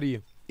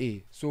iyariyo.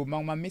 So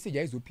mamwe mamessage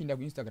aizopinda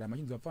kuInstagram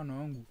achinzi mufana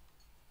wangu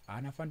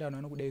haana fanda vanhu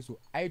vanokudai, so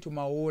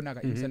aitomaona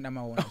kaimsanda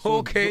maona.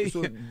 Okay.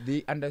 So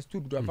they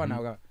understood kuti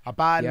vafana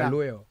hapana they are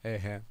loyal.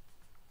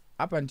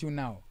 Up until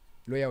now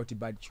loyalty,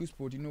 but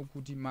Chusport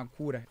inokuti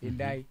makura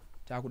endai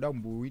takuda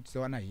kumboitisa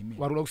wana hime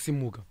warula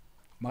kusimuka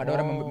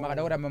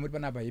makadaura mamuri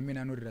panapa hime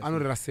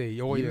anorira sei.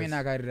 Hime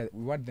akarira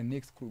we want the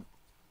next crew.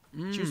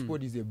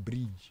 Chusport is a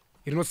bridge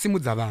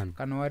rinosimudza vanhu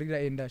kana warira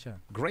enda sha.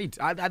 Great.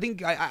 I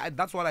think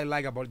that's what I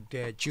like about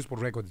Chusport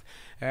Records.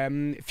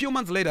 Few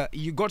months later,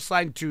 you got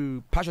signed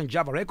to Passion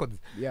Java Records.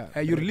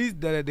 You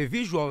released the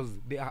visuals.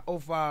 They are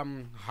of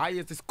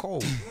highest score,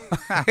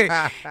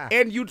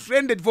 and you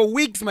trended for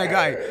weeks, my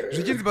guy.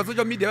 Zvichinzi pa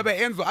social media, baba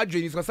Enzo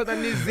Ishall is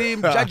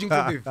satanism, judging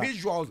for the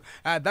visuals.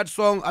 That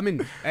song, I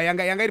mean,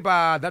 yanga iri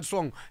pa that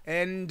song,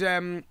 and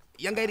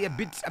yanga iri a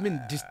bit, I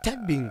mean,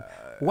 disturbing.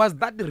 Was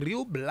that the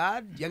real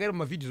blood? Yanga iri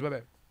ma videos,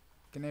 baba.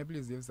 Can I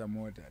please have some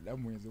water?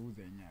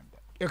 Lamwezoudza inyanda.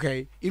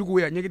 Okay, iri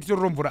kuuya nyeke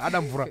titororo mvura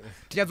ada mvura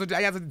tichatsoti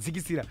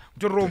anyatsodzikisira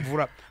titororo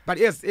mvura. But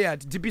yes,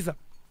 tipisa,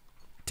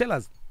 tell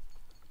us.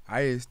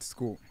 Highest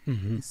score.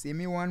 You see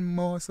me one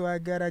more, so I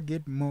gotta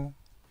get more.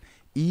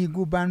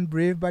 Ego band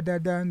brave, better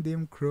than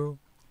them crow.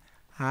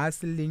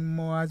 Hustling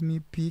more as me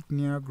peak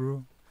near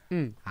grow.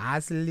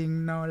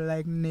 Hustling now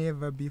like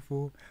never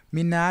before.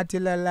 Me not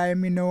tell a lie,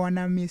 me no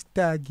wanna miss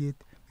target.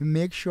 Me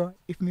make sure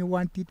if me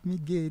want it, me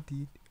get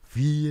it.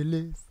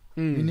 Fearless.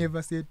 We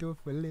never settle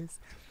for less.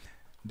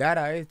 That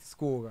I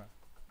score.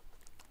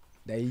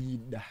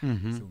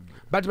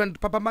 But when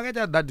Papa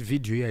Magata that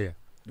video here,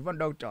 different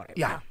doctor.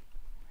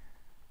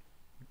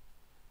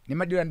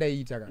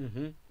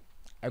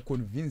 I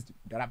convinced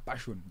that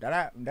passion.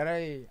 That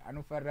I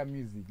no further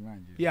music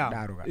man.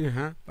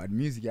 But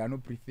music I no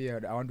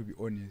prefer. I want to be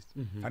honest.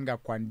 Anga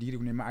kwandiri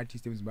kune ma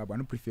artists eMzimbabwe I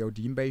no prefer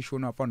kuti imba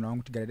ishona afana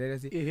wangu tigarira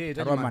sei.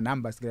 Tara ma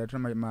numbers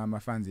tigarira ma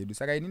fans edu.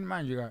 Saka inini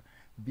manje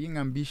being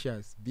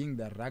ambitious, being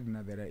the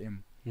Ragnar that I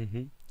am.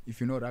 If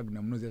you know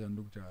Ragnar, munoziva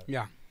ndokutaura.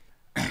 Yeah.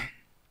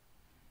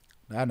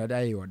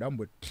 Ndadaiwa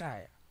dambo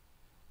try.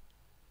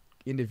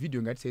 In the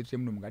video ngati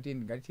munhu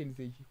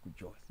ngatiendese ichi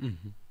kuJoss.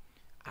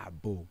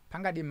 Abo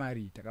pangade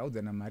mari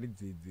takaudzana mari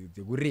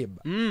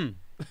dzekureba.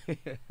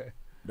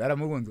 Ndara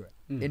mukonzwa.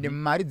 Ende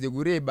mari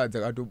dzekureba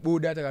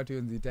dzakatobuda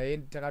takatoyonzi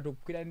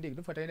takatokwira ndege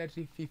tofa taenda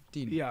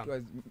 315. It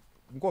was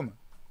ngoma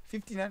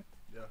 15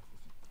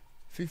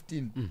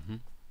 15.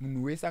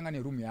 Munhu wese anga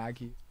neroom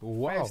yake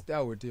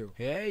 5-star hotel.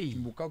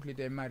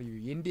 Mbucalculate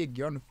mari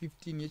yendege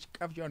 115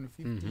 yechikafu cha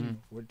 115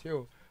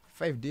 hotel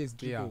 5 days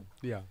to go.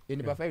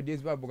 And by 5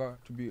 days babuka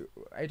to be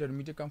I don't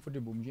meet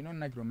comfortable. You know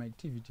like my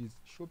activities,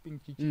 shopping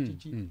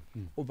chichi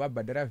over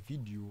badara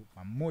video,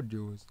 my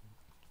models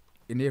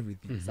and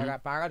everything. Saka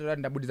pakatora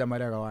ndabudiza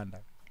mari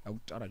yakawanda.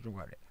 Akutaura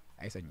chokwadi.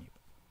 Aisa nyipa.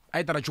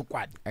 Aitara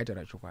chokwadi.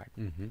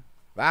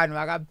 Vanhu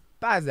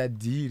vakapaza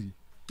dhiri.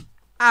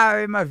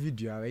 Ave ma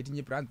video ava iti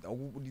nyipa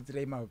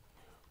akubuditsira ma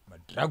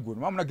dragon.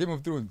 Mamuna Game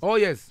of Thrones. Oh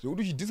yes. So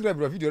uchi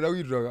describe la video la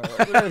kuitwa.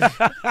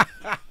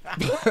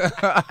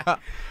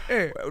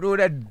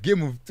 That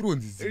Game of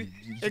Thrones is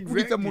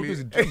exactly moto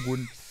zi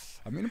dragon.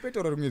 I mean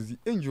petora rumwe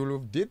angel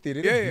of death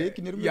black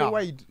ne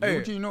white.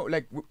 You know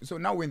like so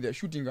now when they're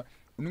shooting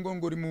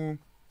unongori mu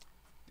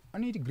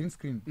aniti green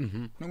screen.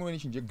 Unongori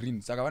chinje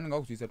green. Saka vanenge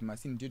vakuzoisa kuti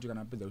masini ndicho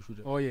kana pedza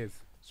kushuta. Oh yes.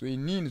 So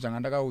inini zvanga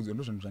ndakaudzwa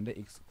ndo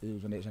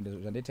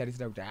zvande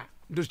tarisira kuti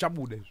ndo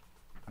zvichabuda izvo.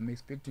 I'm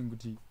expecting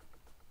kuti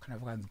kana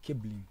vakanzi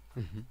cabling.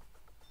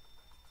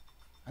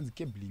 Anzi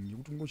cabling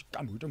yekuti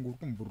ngochikandwa kuita ngori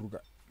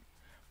kumburuka.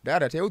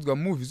 Ndara taiudzwa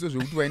movie so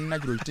zvekuti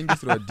wainakiro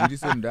chitengesero dhiri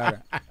so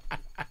ndara.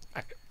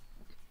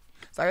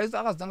 Saka isu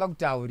akazotanga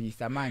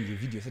kutaurisa manje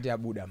video sati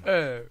yabuda ma.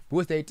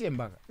 Boss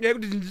aitemba ka.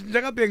 Kuti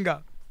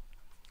ndakapenga.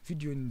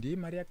 Video ndi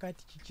mari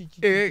yakati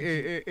chichi.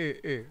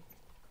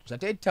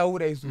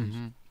 Zvataitaura isu.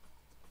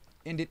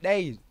 Ende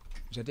dai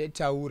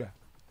zvataitaura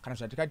kana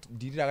zvatikati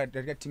dhiri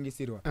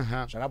rakatengeserwa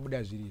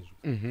zvakabuda zviri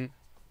izvo.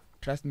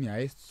 Trust me,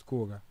 highest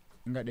score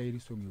ingadai iri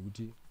song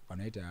yekuti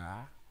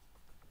vanoita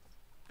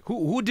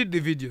Who did the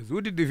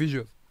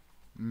videos?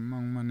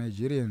 Ma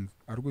Nigerians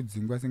ari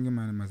kudzingwa senge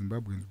ma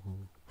Zimbabweans ku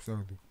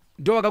South.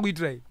 Ndo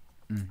vakakuitirai.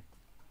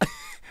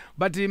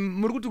 But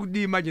muri kuti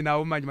kudii manje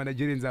nawo manje ma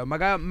Nigerians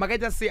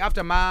makaita sei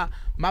after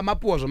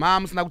mapuwa zvo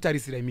musina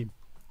kutarisira imimi.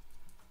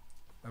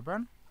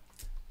 Hapana?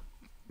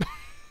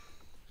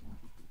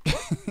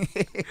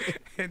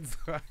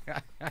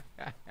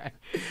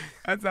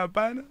 That's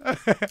hapana.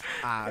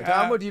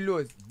 Kamoti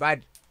loss but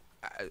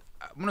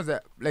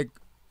munoza like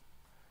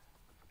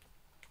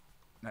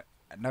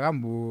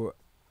nakambo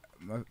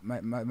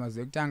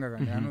mazekutanga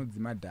kana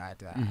anodzima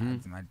data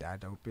adzima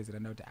data upesera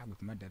nda kuti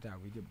akudzima data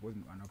akuite because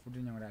ana futi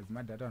nyangwa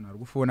adzima data ana ari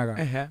kufona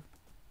kana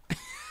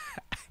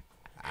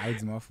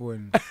aidzima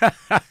phone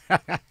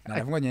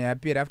ndafunga nyaya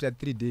yapera after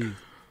 3 days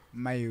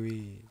my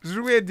way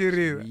zviri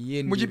kuenderera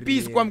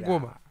muchipiswa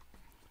mukoma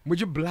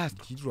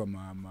muchiblast chitwa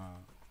mama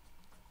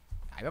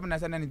aipa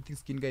munasana ne thick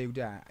skin guy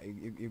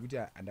yekuti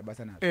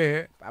andabasa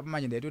nazo apa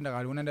manje ndaitonda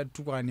kaliona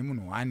ndatukwa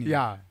nemunhu wani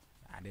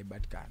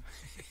andaibatikana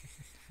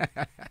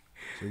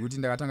zvekuti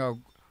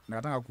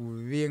ndakatanga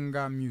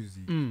kuvenga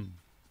music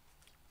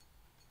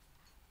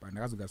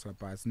pandakazogaswa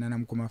pasi nana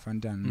mukoma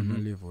Fantani no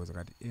levels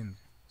akati Enzo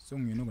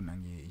song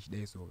inokunange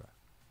ichidai soka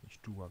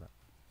ichitukwa ka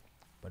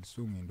but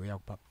song ndo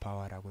yakupa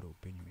power rako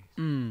reupenyu wese.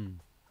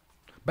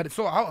 But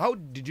so how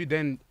did you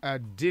then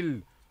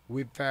deal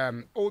with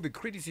all the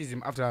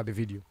criticism after the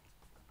video?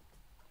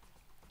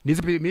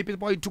 Maybe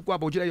people took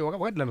up uchida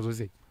wakadilana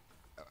zvose.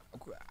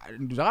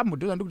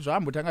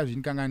 Zvakambotanga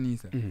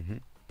zvinikanganisa.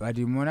 But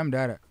mona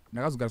mudara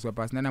ndakazogariswa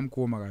pasi nana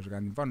mukoma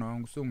kazvikanzi mfana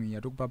wangu song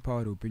yatokupa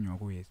power reupenyu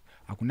wako wese.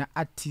 Hakuna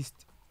artist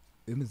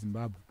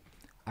emuZimbabwe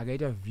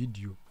akaita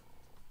video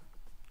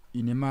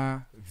ine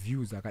ma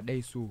views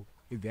akadai so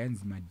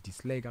evyanzi ma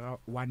dislike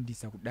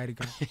akawandisa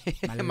kudarika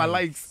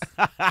ma likes.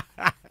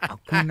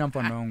 Hakuna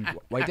mfana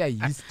wangu waita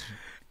history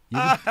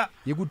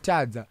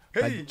yekutadza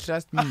but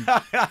trust me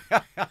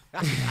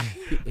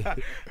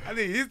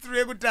ane history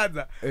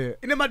yekutadza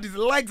ine ma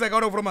dislikes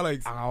akaona from ma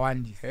likes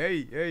akawandisa.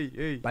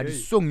 Hey but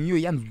song iyo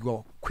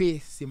yanzwikwa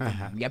kwese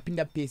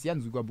yapinda pesi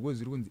yanzwikwa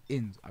because iri kunzi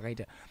Enzo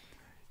akaita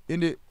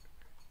ende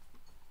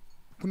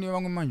kune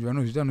vamwe manje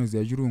vanozviita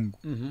noziya chirungu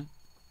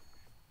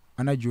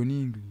ana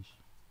Johnny English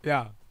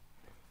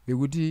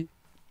yekuti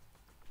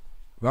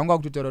vangu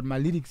akutotaura kuti ma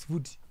lyrics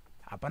futi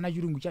hapana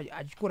chirungu chacho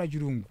achikora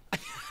chirungu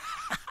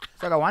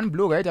saka one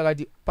blog aita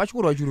akati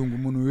pachikorwa chirungu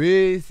munhu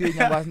wese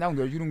nyangwa asina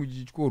kunge chirungu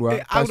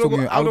chichikorwa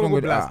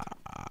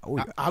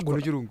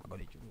agone chirungu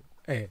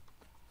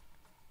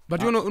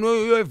but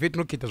you vet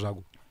nokita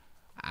zvako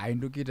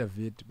ndokita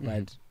vet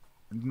but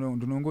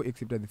ndinongo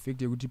accepta the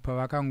fact yekuti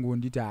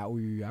pavakangonditi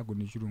uyu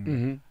agone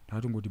chirungu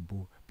ndakatongoti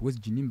bo because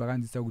Jinimba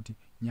akanzisa kuti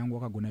nyangwa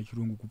wakagona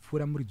chirungu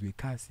kupfuura muridzi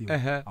wekasi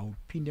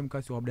aupinde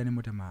mukasi wabuda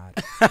nemota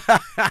mahara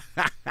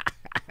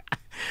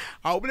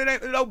aubuda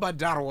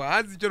kubhadharwa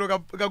hanzi chero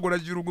kagona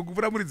chirungu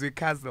kupfuura muridzi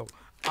wekasi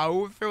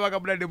aufe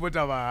wakabuda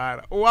nemota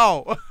mahara.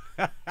 Wow.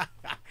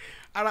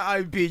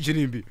 RIP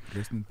Chinimbi.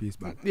 Rest in peace,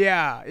 man.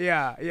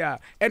 Yeah.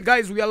 And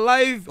guys, we are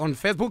live on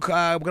Facebook.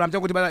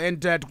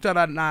 And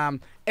tukutana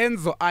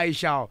Enzo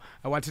Ishall.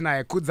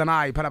 Watina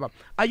kudzana paraba.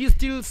 Are you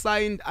still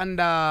signed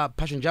under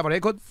Passion Java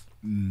Records?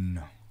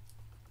 No.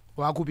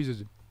 Wakupi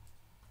zozo?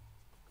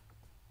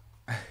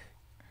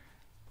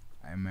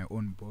 I'm my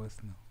own boss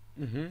now.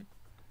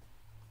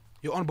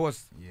 Your own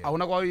boss? Yeah.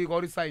 Auna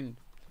kwa signed?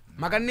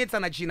 Makanetsa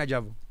na China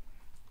Java.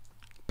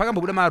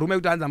 Pakambobuda marume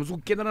kuti hanza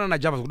musukendana na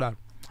Java kudaro.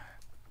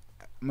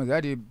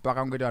 Mazati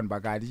pakangoita vanhu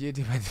pakati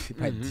chete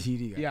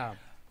padhiri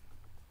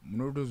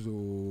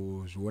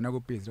munotozozviona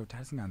kupedzira kuti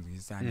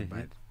asinganzwisisani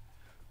but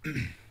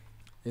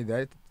at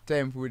that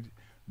time futi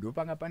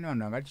ndopanga pane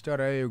vanhu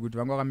vangachitaurayo kuti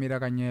vanga vakamira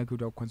kanyaya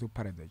kuti vakukwanisa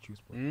kuparadza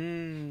Chisport.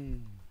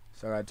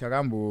 Saka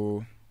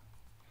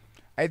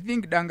I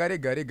think danga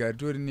rega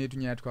ritori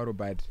netunyaya twaro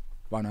but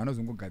vanhu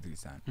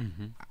vanozongogadzirisana.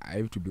 I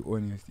have to be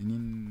honest,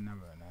 inini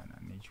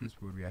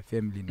neChisport we are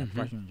family, na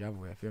Passion Java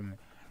we are family,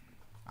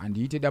 and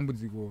iite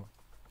dambudziko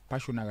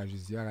Passion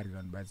akazviziva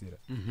akarirandibatsira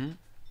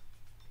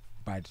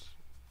but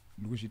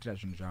ndikuzviitira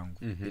zvinhu zvangu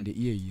and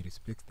iye he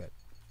respects that.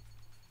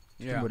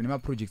 Timbori nema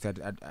projects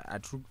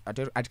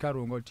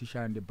atikaronga kuti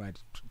tishande but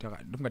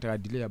ndofunga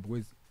takadelaya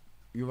because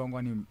ivo vangu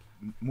vane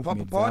movement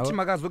dzavo. Pawati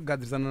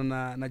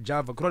makazogadzirisana na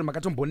Java kurori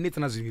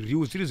makatombonetsana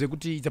zviri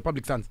zvekuti it's a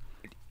public stance.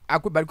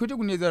 But kwete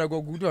kunetsana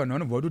kwekuti vanhu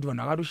vanobva kuti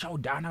vanhu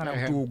vakatoshaudana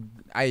kana kuti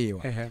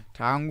aiwa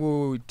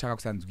taka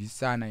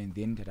kusanzwisana and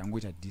then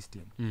tatangoita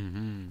distant.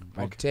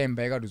 But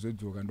time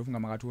ikatozodzoka ndofunga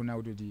makatoona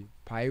kuti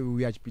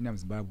paiuya achipinda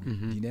muZimbabwe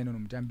ndinaino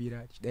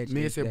nomutambira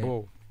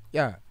chidaimesebo.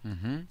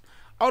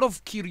 Out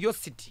of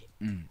curiosity,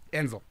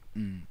 Enzo,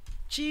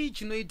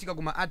 chinoitika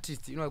kuma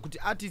artists kuti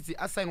artists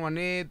assignwa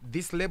ne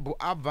this label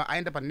abva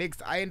aenda pa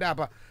next aenda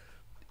apa.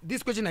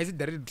 This question is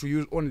directed to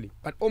you only,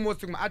 but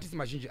almost kuma artists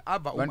mazhinji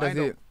abva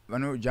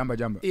vanojamba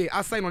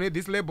assign on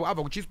this label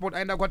abva kuChisport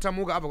aenda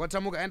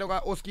kwatamuka aenda kwa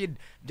Oskid,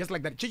 just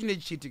like that.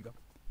 Chichitika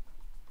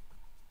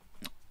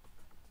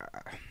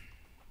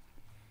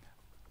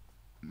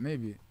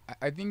maybe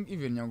I think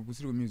even nyangu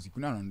kusiri music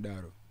kuna vanhu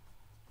vanodaro,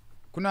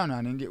 kuna vanhu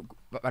vanenge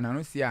vanhu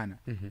vanosiyana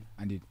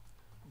and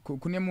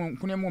kune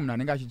mumwe munhu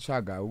anenge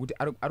achitsvaga kuti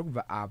ari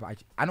kubva apa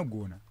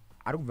anogona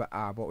ari kubva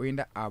apa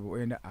oenda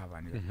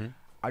apa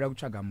ada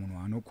kutsvaga munhu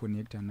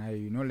anoconnecta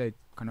naye, you know, like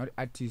kana uri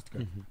artist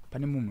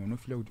pane munhu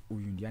unofila kuti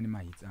uyu ndiani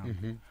mahits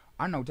angu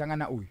ana kutanga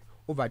nauyu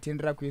obva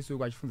atendera kwese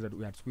uko achifunzira kuti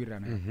uyu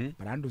atiswirirana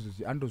but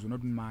andozona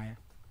kuti maya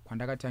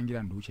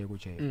kwandakatangira ndiuchaiko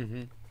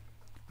chaiko.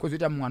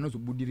 kozoita mumwe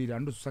anozobudirira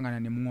andozosangana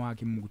nemumwe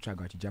wake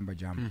mukutsvaga vachijamba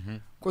jamba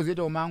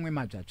kozoitawo mamwe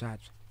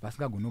madzvatsvatsva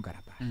vasingagoni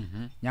kugara pasi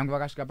nyangwe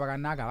vakasvika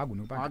pakanaka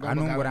havagoni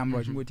vanongoramba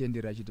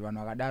vachingotenderera chiti vanhu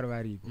vakadaro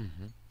varipo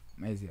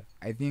maiziva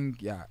I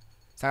think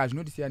saka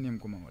zvinotisiya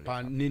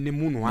nemukoma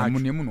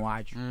nemunhu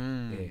wacho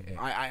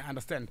I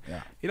understand.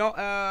 You know,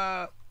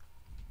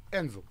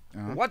 Enzo,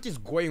 what is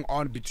going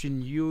on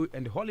between you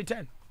and Holy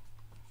 10?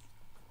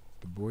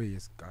 The boy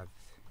is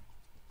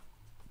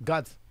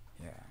Guts?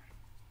 Yeah.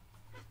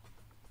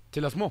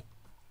 Tell us more.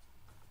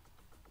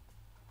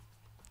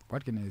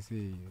 What can I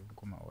say,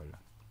 Mukoma Ollah?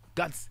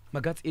 Guts? My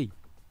guts, eh?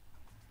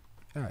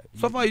 Yeah,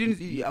 so far you didn't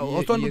see,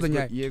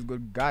 he has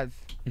got guts,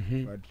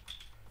 but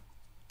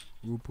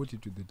we'll put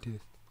it to the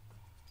test.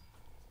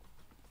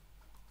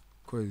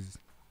 Because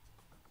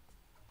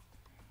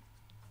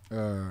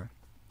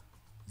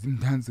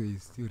Zimdanso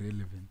is still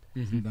relevant.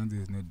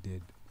 Zimdanso is not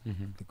dead.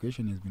 The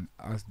question has been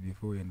asked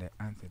before and I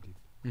answered it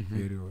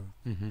very well.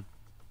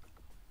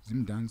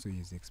 Zimdanso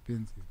is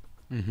expensive.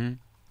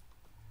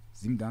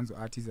 Zimdanso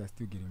artists are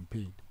still getting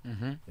paid.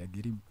 They are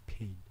getting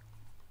paid.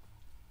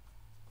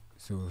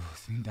 So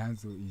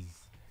Zimdanso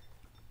is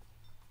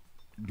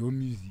no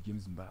music in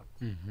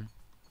Zimbabwe.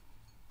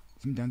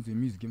 Zimdanso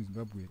music in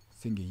Zimbabwe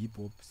senge hip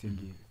hop,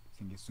 senge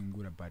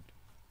sungura, but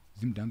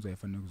Zimdanso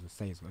haifana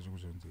kuzosaizwa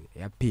zvokuzvonzi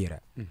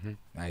yapera.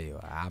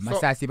 Aiwa,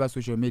 masasi pa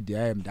social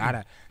media aya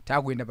mdara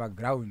takuenda pa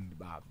ground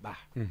baba.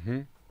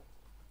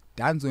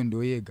 Danzo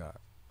ndoyega.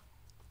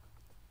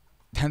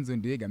 Danzo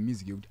ndoyega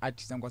music yekuti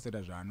artist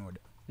angwasata zvaanoda.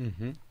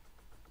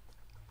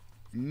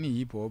 Ni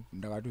hip hop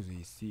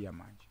ndakatozoisiya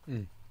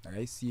manje.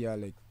 Ndakaisiya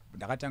like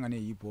ndakatanga ne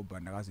hip hop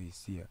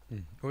ndakazoisiya.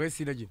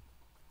 Wakasiya je?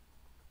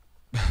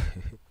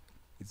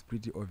 It's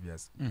pretty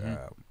obvious.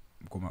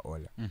 Mukoma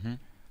Ollah. You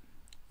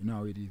know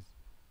how it is.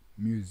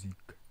 Music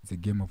is a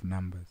game of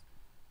numbers.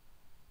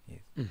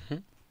 Yes.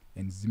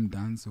 And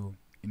Zimdanso,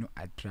 you know,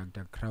 attract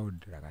a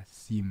crowd like a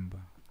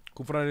Simba.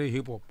 Kufrare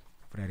hip hop.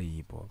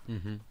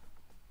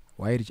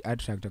 Why did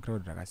attract a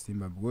crowd like a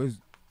Simba? Because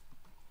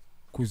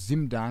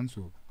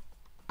Zimdanso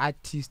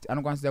artist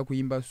anokwanisa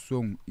kuimba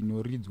song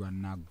inoridzwa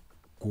na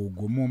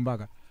gogo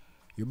mombaka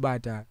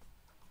yobata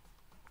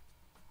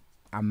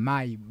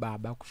amai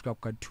baba kusvika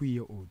kuka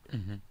 2-year-old.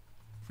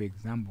 For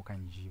example,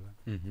 Kanjiva.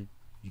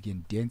 You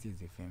can dance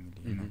as a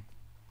family, you know.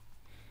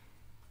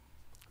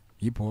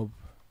 Hip hop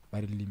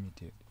very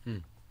limited.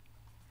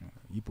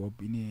 Hip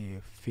hop in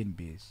a fan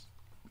base.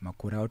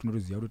 Makora out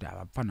notoziva kuti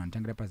havapfanha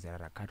vanotangira pazera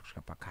rakati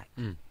kusvika pakati.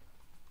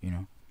 You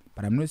know.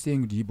 But I'm not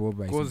saying hip hop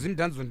because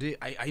Zimdanso nde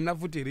haina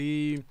futi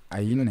ri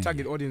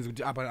target audience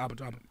kuti apa.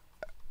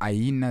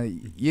 Haina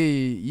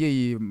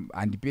ye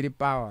handipere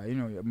power, you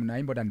know, munhu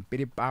aimba kuti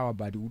handipere power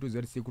but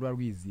utoziva kuti sekuru ari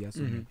kuiziva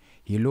so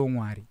hello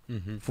mwari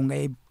funga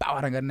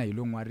yepower ranga rina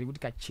hello mwari kuti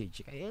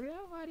kachechi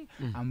hello mwari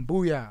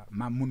ambuya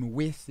munhu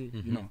wese,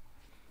 you know.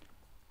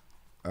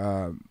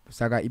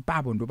 Saka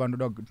ipapo ndo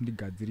panoda kuti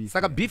ndigadzirisa.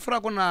 Saka beef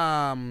rako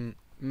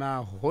na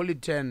Holy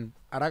 10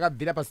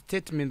 arakabvira pa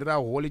statement ra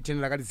Holy 10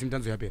 rakati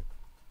Zimdanso yapera.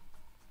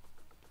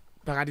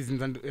 Pakati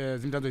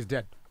Zimdanso is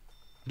dead.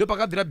 Ndo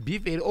pakabvira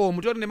beef ere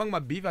mutori nemamwe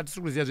mabeef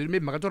atisiri kuziva zviri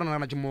maybe makatorana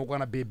kana chimoko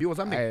kana baby or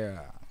something.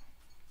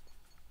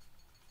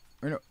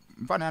 You know,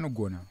 mfana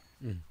anogona.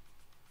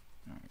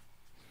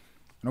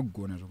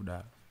 Anogona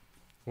zvokudaro.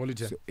 Holy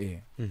 10. So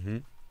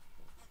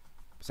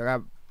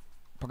saka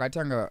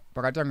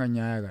pakatanga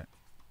nyaya ka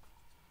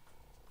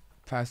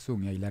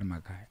pasong yailari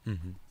makaya.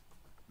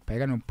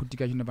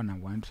 Paikanoputika chino pana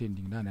one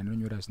trending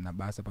ndanonyora zvina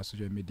basa pa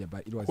social media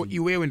but it was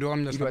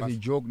a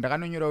joke.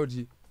 Ndakanonyora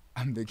kuti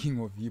I'm the king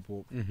of hip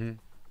hop.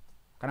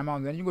 Kana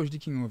maunza ndingozviti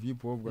king of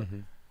hip hop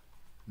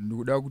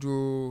ndikuda kuti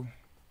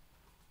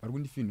vari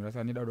kundifinhura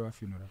saka ndida kuti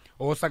vafinhura.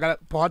 Saka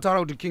pawataura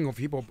kuti king of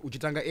hip hop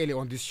uchitanga early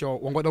on this show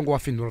wangoda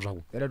ngowafinhura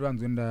zvako. Ndada kuti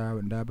vanzwe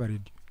ndapa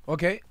radio.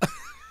 Okay.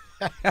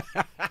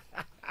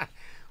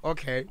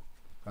 Okay.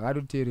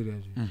 Vakatoteerera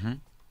zve.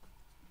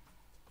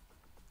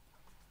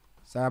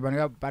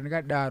 Saka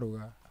pandikadaro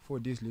ka 4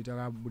 days later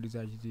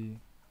akabudisa achiti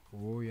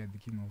oh you are the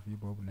king of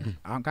hip hop.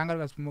 Akanga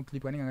rikasimo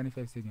clip kanenge kane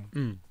 5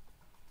 seconds.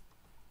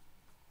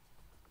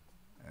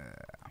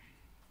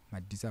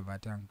 Madisa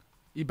vatanga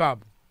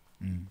ipapo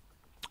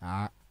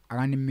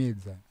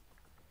akanimedza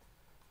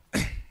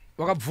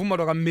wakabvuma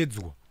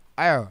wakamedzwa.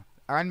 Aiwa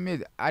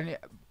akanimedza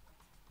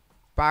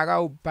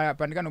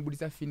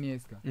pandikanobudisa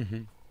finesse ka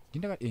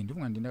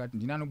ndakati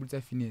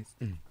ndinanobudisa finesse.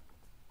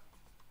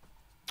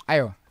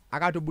 Aiwa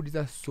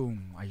akatobudisa song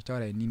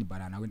achitaura inini but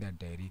ana kuenda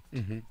direct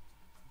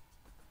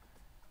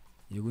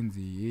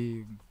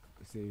yekunzi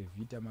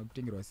sevita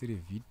makutengerwa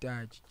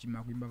serevita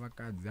chichimakuimba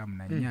vakadzi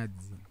amuna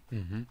nyadzi.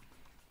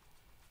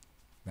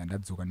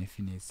 Ndadzoka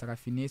nefinesse. Saka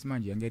finesse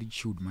manje yanga iri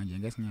chilled manje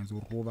yanga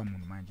isinyanyorova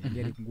munhu manje yanga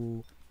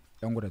iri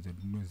yangoratidza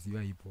kuti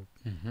ndinoziva hip hop.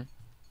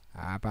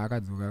 Apa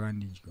akadzoka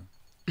akandidya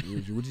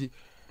zvekuti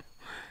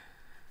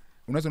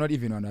unozoona kuti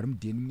even vanhu vari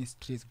mudheni mune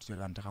stress kuti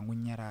vanhu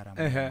takangonyarara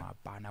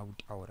hapana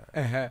kutaura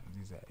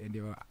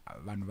ende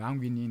vanhu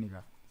vangu inini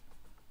ka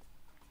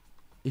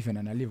even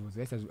ana levels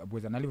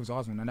because ana levels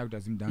vakazonanda kuti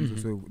Zimdanso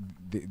so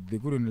they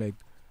couldn't like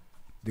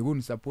they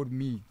won't support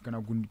me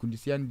kana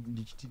kundisiya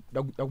ndichiti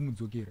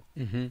dakumudzokera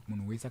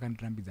munhu wese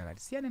akandirambidza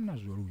akati siyana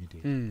nazvo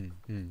ruite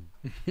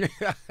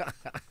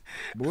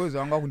because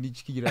wanga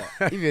kundityira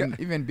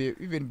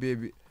even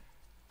baby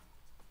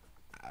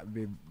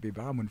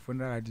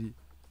akamundifonera akati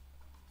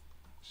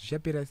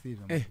zvichapera sei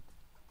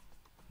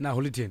na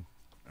holiday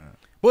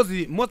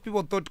because most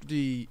people thought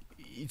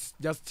it's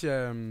just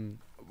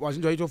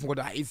wazhinji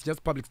vaitofunga kuti it's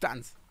just public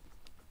stance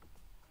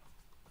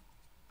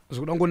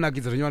zvokuda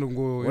ngonakidza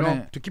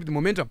zvenyowani to keep the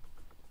momentum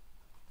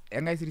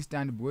yanga isiri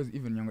stand because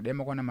even nyangwe dai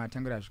makwana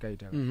matangiro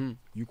azvikaita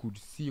you could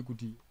see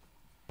kuti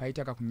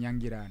paita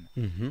kakunyangirana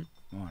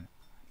unaona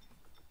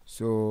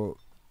so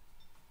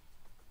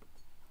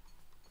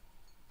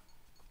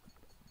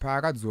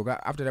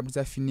paakadzoka after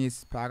tabudisa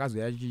finesse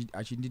paakazoya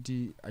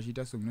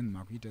achiita song inonzi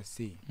makuita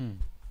sei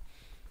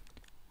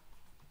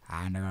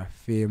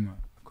ndakafema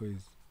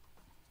because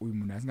uyu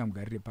munhu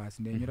asingamugarire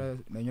pasi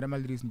ndainyora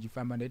malyrics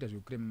ndichifamba ndaita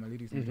zvekukrema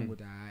malyrics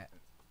nditongoti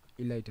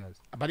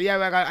elighters but iye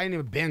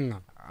aine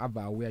benga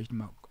abva auya achiti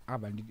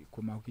abva nditi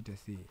makuita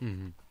sei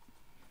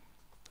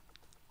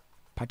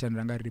pattern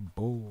ranga riri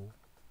bow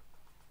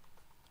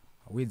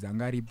words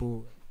anga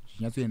aripo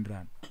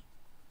zvinyatsoenderana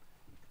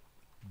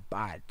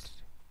but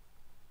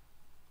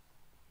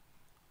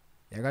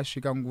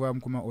yakasvika nguva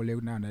mukoma Ollah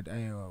kuti ndati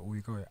aiwa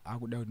uyu kauya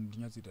akuda kuti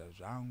ndinyatsoita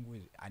zvangu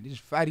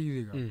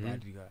handizvifarire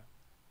but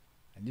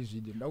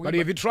But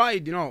have you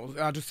tried,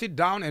 to sit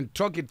down and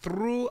talk it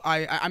through?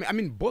 I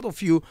mean, both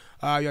of you,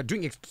 you are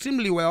doing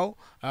extremely well.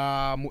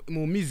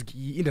 Music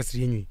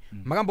industry yenyu.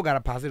 Makambogara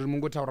pasi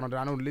mungotaura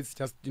kuti let's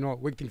just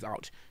work things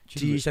out.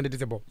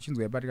 Chishanditsepo.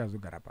 Chinzwe yapatika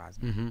zogara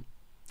pasi.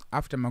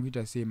 After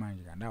makuita sei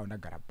manje ndawo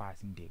ndagara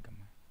pasi ndega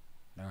man.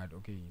 Ndakati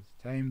okay,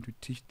 it's time to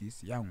teach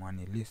this young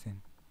one a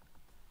lesson.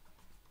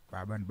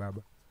 Baba and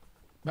baba.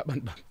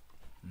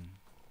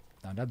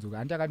 Ndadzoka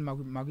andakati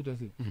makuita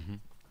sei.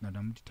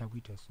 Ndamuti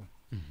takuita so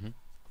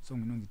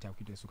song inonzi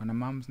takuita so kana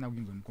mama musina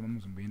kuinzwa mukoma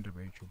muzomboendera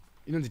paYouTube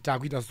inonzi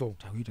takuita so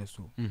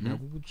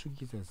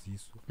ndakukutsvukisa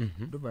ziso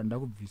ndobva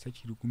ndakubvisa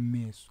chiri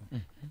kumeso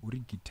uri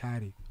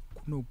gitare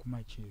kuno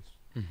kumacheso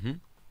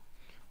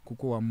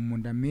kukohwa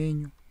mumunda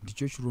menyu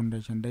ndicho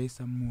chironda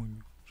chandaisa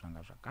munyu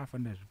zvanga zvakafa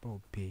ndazvipa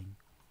upenyu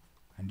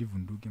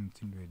handivhunduke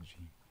mutsindo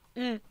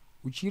wedzvinyu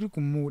uchiri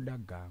kumuda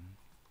gamu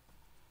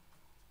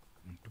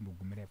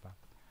tombogumira ipapo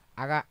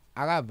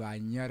akabva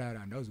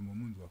anyarara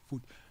ndauzomunzwa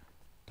futi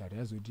tari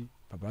yazoti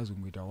baba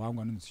azongoita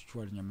wangu anonzi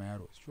Stuart nyama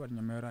yaro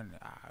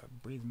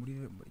boys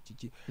muri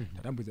chichi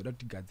tatambodzada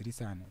kuti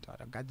tigadzirisane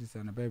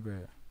tagadzirisana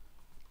bebe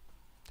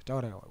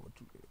tataura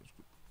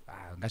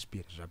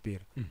ngazvipera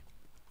zvapera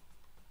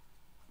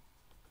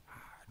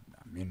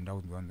mimi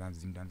ndaunzwa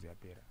ndanzi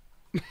yapera.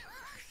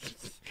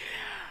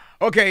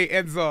 Okay,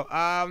 Enzo,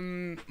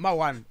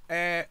 Mawan,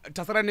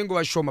 tasara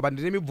nenguva shoma but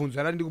ndine mibvunzo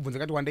yara ndikubvunza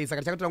kati wandaisa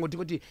kati chakati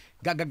kuti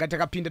gaga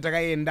takapinda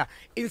takaenda.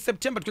 In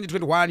September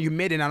 2021 you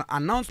made an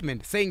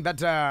announcement saying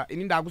that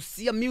ininda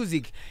akusiya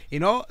music,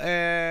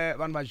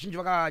 vanhu vazhinji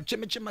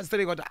vakachema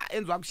story kuti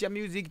Enzo akusiya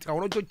music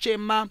tikaona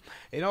chochema,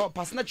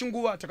 pasina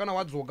chinguva takana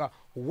wadzoka.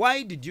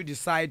 Why did you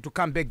decide to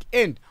come back,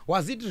 and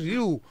was it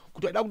real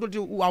kuti waida kutoti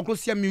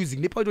wakutosiya music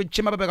ndipo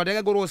chochema papa kuti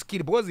yakagoro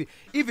skill, because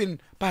even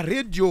pa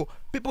radio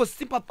people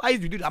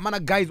sympathize with it. Amana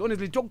guys,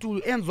 honestly, talk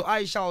to Enzo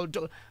Ishall.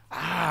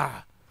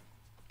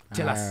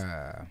 Tell us.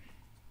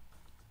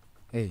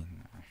 Hey,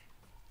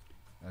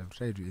 I've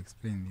tried to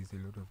explain this a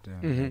lot of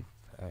times.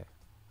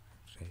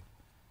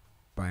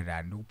 But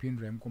I don't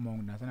pindre mkoma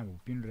unasana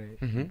kupindre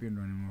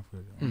kupindwa ni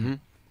mafuta.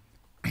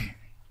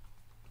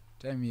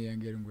 Time here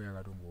ngeri ngo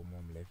yakatongo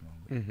mom life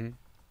mangu.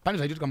 Pani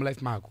zvaiti kama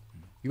life mako.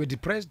 You were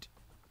depressed?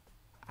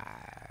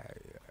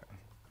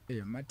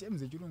 My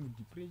terms echirungu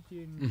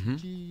depression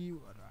chi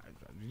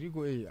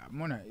zviriko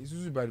mona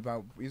isusu bali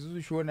pa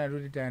isusu shona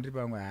roti tandri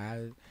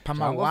pamwe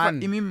pama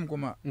one imimi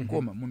koma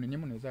munhu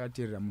nemunhu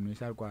esakateerera munhu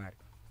esari kwaari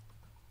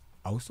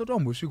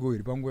ausotombosvika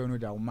iri panguva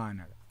inoti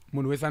aumana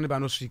munhu wese ane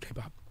panosvika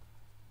ipapo.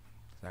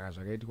 Saka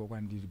zvakaitika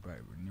kwandiri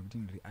nekuti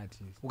ndiri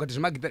artist. Ukati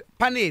zvimagita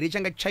pane here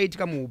changa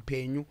chaitika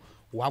muupenyu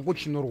hwako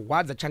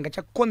chinorwadza changa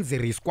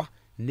chakonzereswa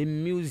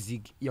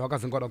nemusic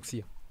yawakazenge wada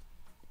kusiya?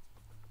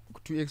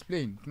 To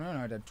explain,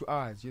 tunaona that 2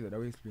 hours chiza da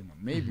explain.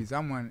 Maybe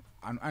someone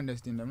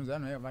understand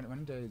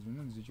vanoita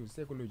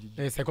psychology.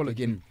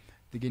 Psychology.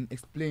 They can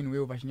explain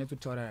where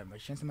vachinyatsotara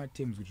vachishandisa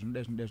matems kuti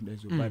zvinoda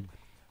so but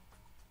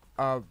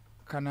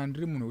kana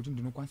ndiri munhu kuti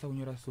ndinokwanisa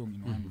kunyora song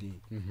in one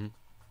day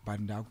but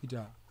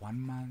ndakuita 1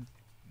 month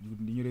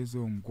kuti ndinyore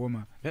song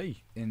koma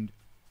and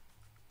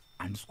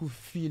handisi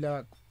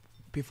kufila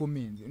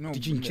performance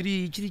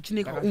chiri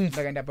chineka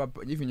ndakaenda pa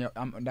even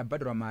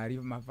ndabhadhara mari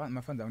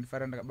mafanza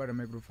kundifara ndakabhadhara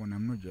microphone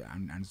amunoje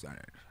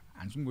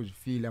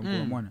handisingozvifila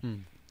mwana.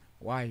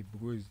 Why?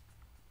 Because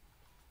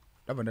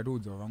ndabva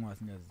ndatoudza vamwe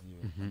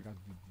vasingazive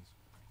ndakadzidziswa.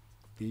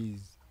 There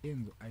is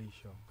Enzo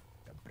Ishall,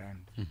 the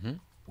brand,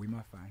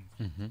 Wima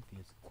fans,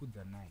 there's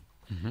Kudzanai,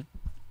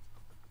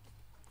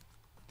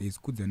 there's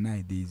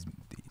Kudzanai, there's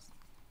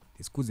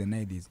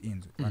Kudzanai, there's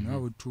Enzo. Vanhu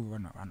vavo two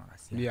vanhu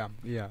vakasiyana.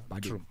 Yeah,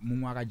 but true.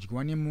 Mumwe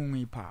akadyiwa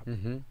nemumwe ipapo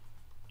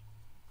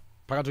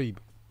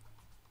pakatoipa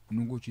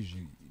unongo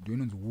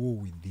uchizvinonzi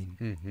war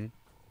within.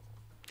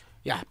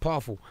 Yeah,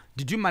 powerful.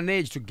 Did you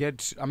manage to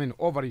get, I mean,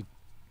 over it?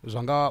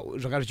 Zvanga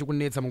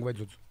zvichikunetsa munguva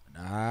idzodzo?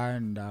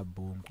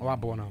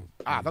 Ndabonga.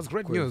 That's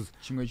great news.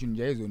 Chimwe chinhu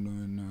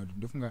chaizonona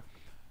ndofunga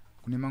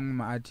kune mamwe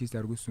maartist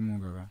ari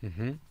kusumuka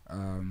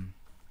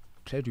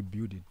try to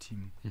build a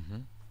team.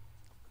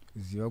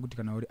 Ziva kuti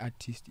kana uri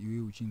artist iwe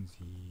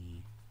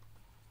uchinzi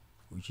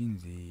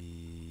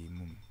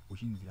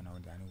kana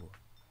ndani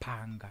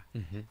panga.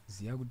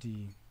 Ziva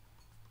kuti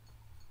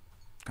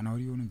kana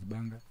uri unonzi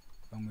banga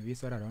vamwe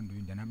vese vari around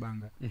you ndana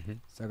banga.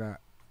 Saka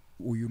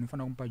uyu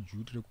unofanira kumupa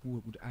duty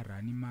rekuti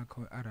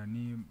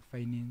arane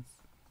finance,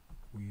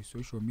 uyu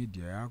social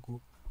media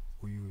yako,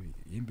 uyu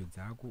hembe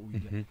dzako,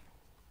 uyu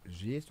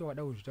zvese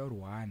wakada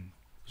kuzvitaurwa hani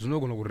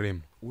zvinogona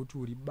kurema. Uti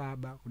uri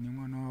baba kune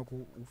mwana wako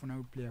ufana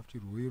kuplaya futi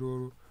role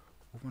iroro,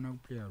 ufana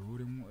kuplaya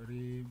role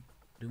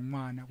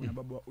remwana kuna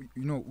baba,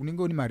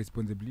 unenge une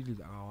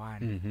ma-responsibilities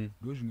akawanda.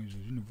 Ndo zvimwe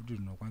zvezvinhu futi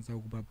zvinokwanisa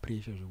kukupa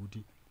pressure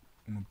zvekuti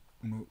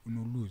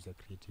lose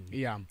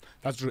creativity. Yeah,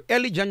 that's true.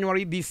 Early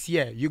January this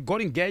year, you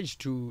got engaged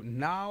to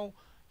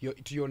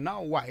your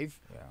now wife,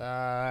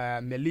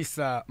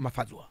 Melissa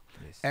Mafadzwa.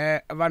 Yes.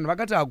 Vanhu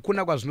vakati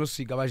hakuna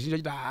kwazvinosvika, vazhinji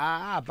vachiti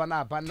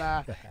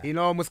hapana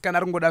musikana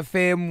ari kungoda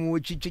fame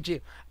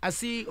chichichi,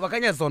 asi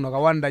wakanyatsaona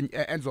wakawanda.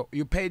 Enzo,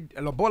 you paid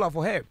a lobola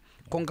for her.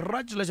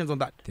 Congratulations on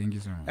that. Thank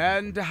you so much.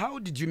 And how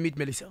did you meet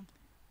Melissa?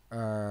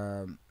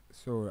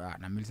 So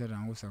na Melissa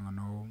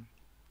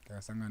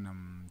takasangana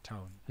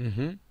town.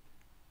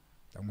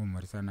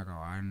 Tangomhoresana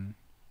ka1,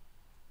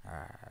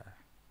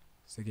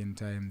 second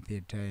time,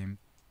 third time.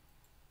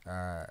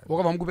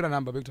 Wakabva mukupira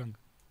namba bekutanga?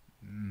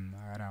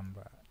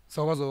 Aramba.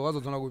 So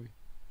wazodzona kupi?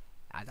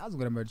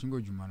 Azongoramba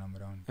tichingojumana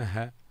muround.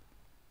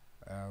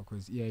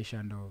 Because iye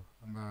aishanda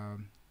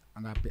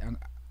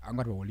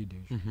anga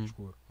holiday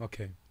kuchikoro.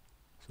 Okay.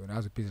 So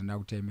ndazopedza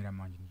ndakutaimira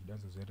manje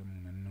ndazozoti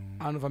munhu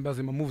anofamba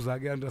zema moves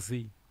ake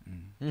andasi.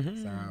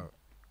 Saka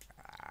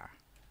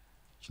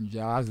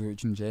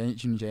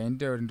chinhu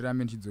chaenda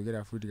ndirambe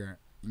ndichidzokera futi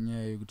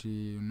inyaya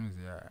yekuti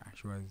unoziva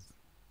she was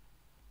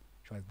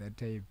that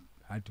type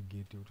hard to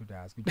get, kuti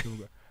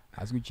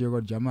hasi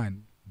kuchekwa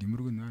German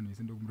ndimuri kunhu vanhu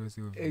vese ndokumbira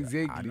selfie.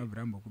 Exactly.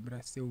 Anobvira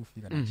mbokumbira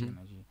selfie kana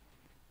china chi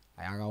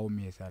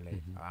akaomesa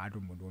like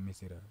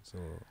atombondiomesera.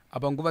 So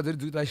apa nguva dzedu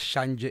dzikuita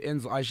shanje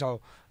Enzo Ishall,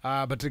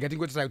 but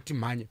rikatingotira kuti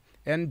mhanye.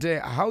 And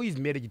how is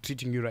marriage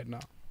treating you right now?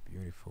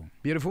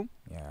 Beautiful.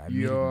 Yeah,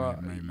 you're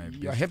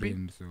best happy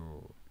friend, so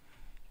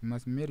you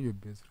must marry your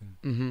best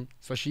friend.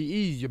 So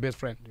she is your best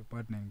friend, your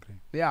partner in crime.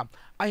 Yeah,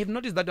 I have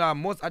noticed that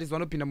most artists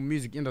vanopinda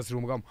music industry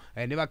mukamo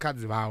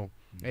nevakadzi vavo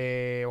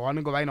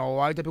vanenge vaina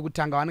waita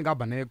pekutanga vanenge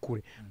vabva naye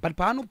kure, but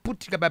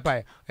paanoputika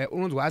paya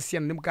unonzwa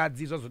asiyana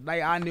nemukadzi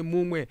zvazodai ane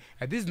mumwe.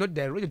 This is not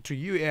directed to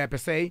you per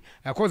se,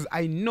 because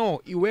I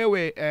know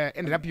iwewe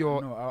ended up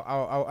your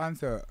I'll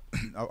answer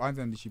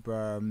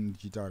ndichipa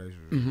ndichitaura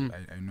izvozvo.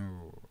 I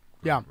know.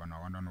 Yeah. Vanhu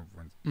vakawanda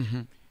vanobvunza.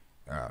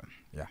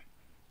 Yeah.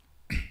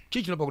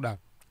 chii chinopa kudaro?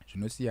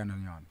 Zvinosiyana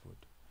nevanhu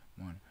futi.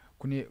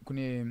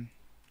 Kune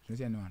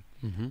zvinosiyana nevanhu.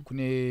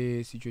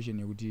 Kune situation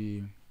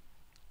yekuti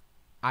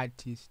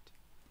artist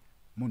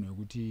munhu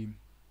wekuti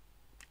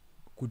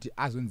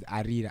azonzi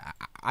arira,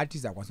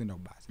 artist akwanisa kuenda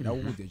kubasa.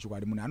 Ndakukudza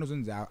chokwadi, munhu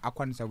anozonzi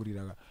akwanisa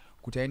kurira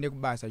kuti aende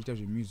kubasa achiita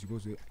zvemusic,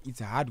 also it's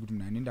hard kuti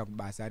munhu anoenda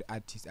kubasa ari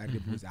artist ari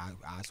because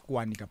haasi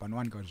kuwanika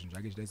panowanika kuti zvinhu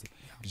zvake zviita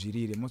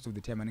zvirire most of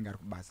the time anenge ari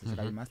kubasa.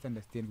 Saka you must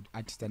understand kuti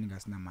artist anenge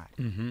asina mari.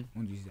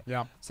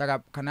 Munzwisisa? Saka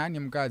kana ane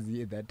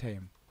mukadzi at that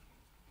time,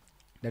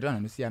 that vanhu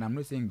vanosiyana. I'm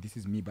not saying this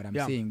is me, but I'm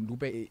saying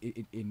ndikupa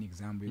an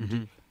example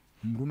yekuti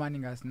murume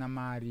anenge asina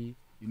mari,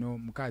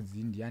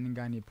 mukadzi ndiye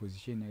anenge ane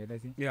position yakaita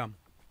sei,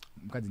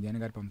 mukadzi ndiye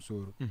anenge ari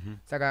pamusoro.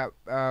 Saka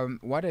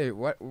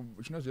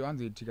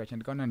chinozowanzoitika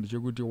chandikaona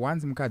ndechekuti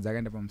once mukadzi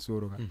akaenda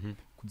pamusoro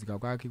kudzika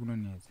kwake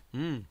kunonetsa.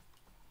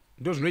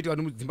 Ndo zvinoita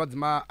kuti dzimba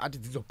dzima ati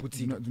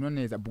dzizoputsika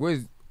dzinonetsa,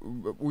 because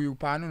uyu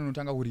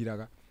paanonotanga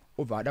kurira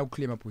obva ada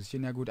kuclaima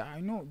position yake kuti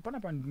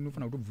panapa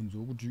ndinofanira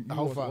kutobvunzawo kuti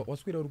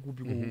waswera uri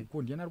kupi,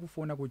 ko ndiani ari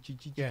kufona ko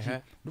chichi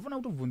ndofanira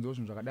kutobvunzawo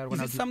zvinhu zvakadaro.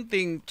 Is it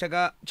something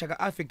chaka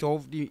affect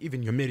of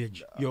even your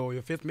marriage,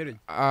 your first marriage?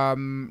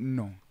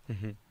 No.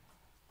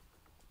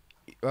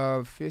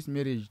 First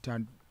marriage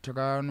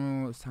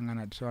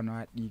takanosangana tiri vanhu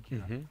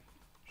vadiki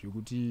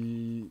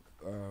zvekuti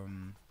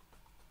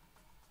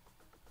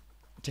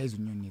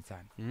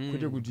taizonyonetsana,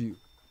 kwete kuti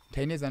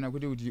tainetsana,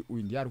 kwete kuti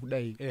uyu ndiye ari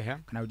kudai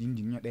kana kuti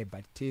ndini ndinodai,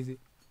 but tese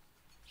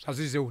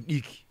zvazviri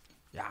zeudiki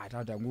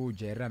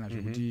takutangojairana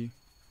zvekuti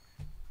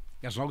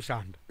yazvina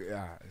kushanda.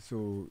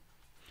 So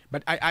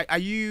but are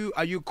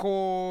you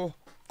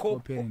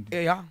co-parent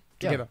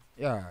together?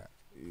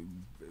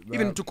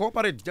 Even to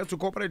cooperate, just to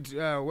cooperate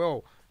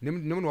well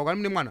nemunhu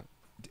wakani mwana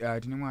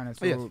tine mwana.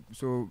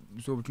 So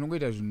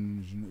tinongoita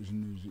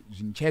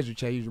zvinhu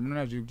chaizvo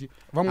munoona zvekuti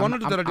vamwe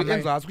vanototaura kuti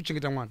Enzo haasi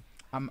kuchengeta mwana.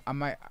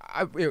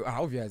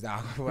 Obvious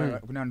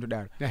kune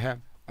vanotodaro.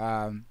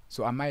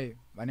 So amai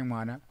vane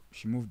mwana,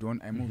 she moved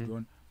on, I moved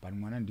on, but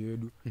mwana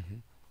ndewedu.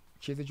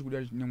 Chese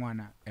chikuda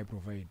nemwana I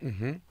provide,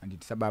 and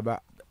it's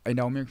sababa, and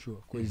I'll make sure,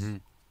 because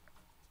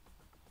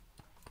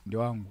ndio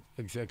wangu.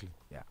 Exactly.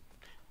 Yeah.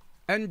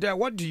 And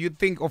what do you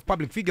think of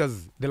public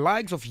figures, the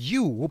likes of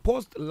you, who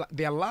post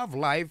their love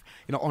life,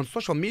 on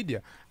social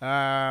media?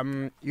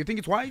 You think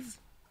it's wise?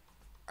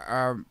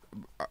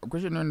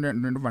 Question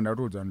ndobva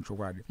ndarudza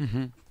nchokwadi.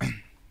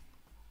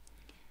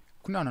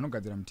 Kuna vanhu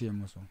vanogadzira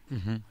mutemo so.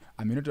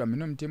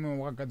 Amino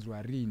mutemo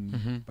wakagadzirwa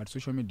rini, but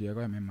social media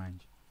yakauya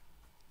manje.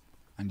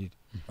 Anditi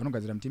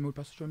vanogadzira mutemo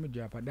pa social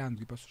media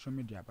padanzwi pa social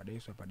media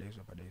padaiswa.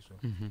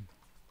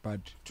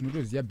 But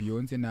tinotoziva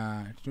Beyonce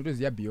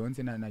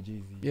na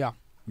Jay-Z. Yeah.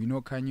 We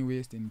know Kanye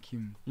West and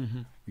Kim.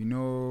 We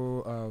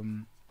know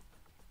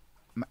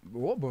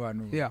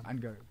yeah.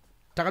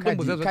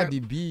 Cardi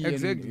B,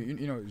 exactly. and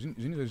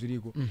zvinhu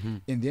zviriko.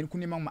 And then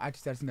kune mamwe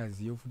artists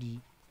asingazivi futi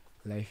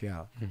life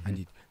yavo.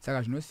 And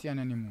saka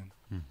zvinosiyana nemunhu.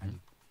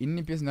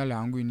 Ini personally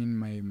hangu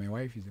inini my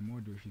wife is a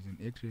model, she's an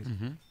actress.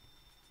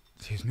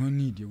 There's no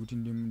need yekuti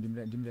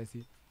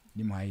ndimrase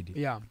ndimhide.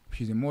 Yeah.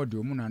 She's a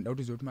model, munhu anoda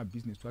kutoziva kuti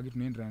mabusiness wake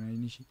tunoenderana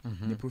nishi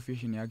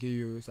neprofession yake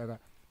iyoyo, saka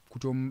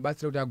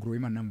kutomubatsira kuti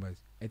agrow numbers.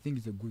 I think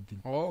it's a good thing.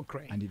 Oh,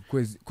 great. And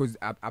because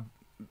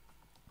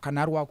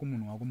kana ari wako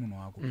munhu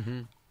wako.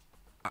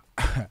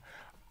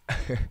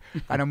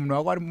 Kana munhu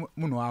wako ari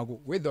munhu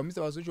wako, whether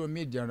wamisa pa social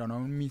media kana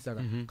wamisa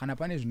kana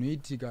pane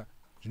zvinoitika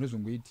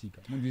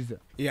zvinozongoitika. Munzvisa?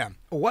 Yeah.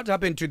 What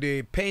happened to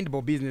the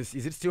paintball business?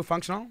 Is it still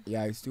functional?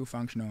 Yeah, it's still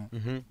functional.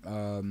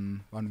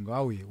 Vanhu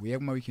ngavauye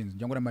kuma weekends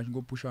ndichangorambe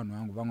ndingopusha vanhu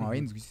vangu, vamwe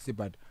havainzwisise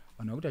but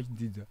vanhu vakuti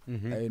achidzidza.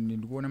 And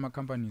ndikuona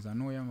macompanies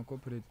anouya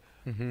macorporate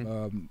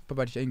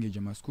papa tichaengage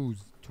maschools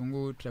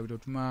tongotsvaka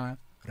kuita tuma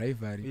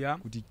rivalry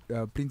kuti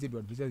Prince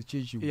Edward versus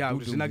Church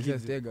kuti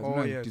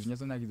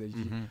zvinyatsonakidza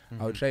chichi.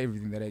 I'll try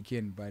everything that I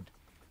can, but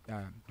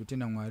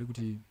totenda Mwari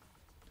kuti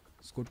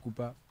Scott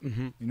Cooper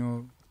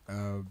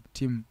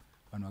team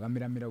vanhu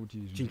vakamira kuti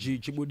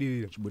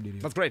chibudirira.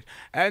 That's great.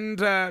 And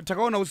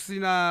takaona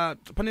usina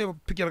pane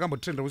picture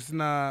rakambotrenda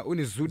usina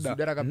une Zuda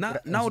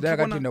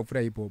rakatenda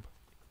kufura hip hop.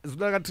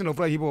 Zuda rakatenda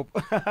kufura hip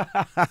hop.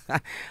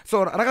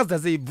 So rakazida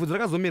sei bvudzi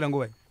rakazomira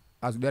nguva iyi?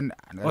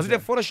 Was it a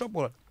Photoshop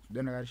or?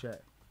 Zuda ndakarishaya.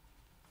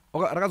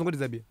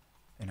 Rakazongodidza bia?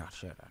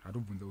 Ndakashaya.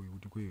 Atobvunza uyu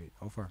kuti kwewe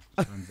aufa.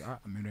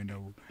 Amenoenda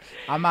uyu.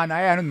 Amana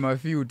aya anonzi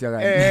mafilter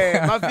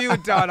kani.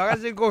 Mafilter vanhu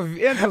vakasvika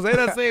Enzo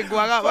zaira sei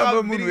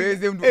kwaka munhu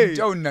wese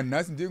mutaunda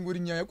nhasi ndengori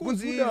nyaya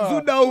kunzi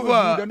Zuda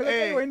uva.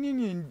 Ndakaiwa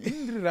nini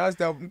ndiri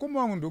rasta mukoma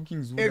wangu ndo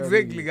King Zuda.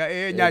 Exactly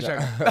ka nyasha.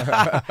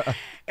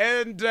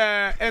 And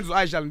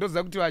Enzo Ishall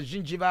ndoziva kuti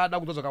vazhinji vada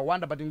kutozwa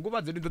kawanda but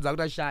nguva dzedu ndodza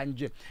kuti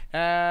ashanje.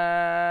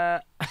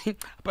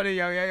 Pane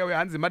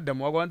hanzi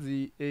madam wako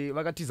hanzi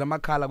vakatiza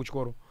makala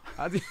kuchikoro.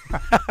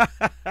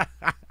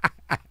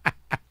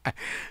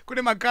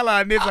 Kune makala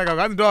anetsa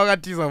kakanzi ndo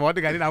akatiza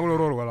vauti kanini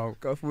akunororwa lako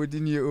ka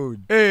 14 year old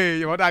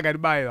vauti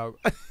akatibai lako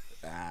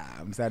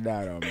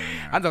musadaro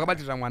hanzi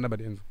akabatira mwana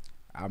but Enzo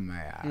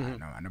amaya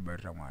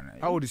anobatira mwana.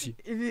 How old is she?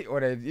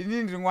 Alright,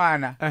 ini ndiri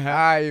mwana.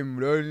 Ai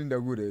mloni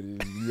ndakure.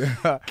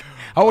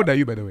 How old are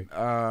you by the way?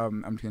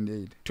 I'm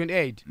 28.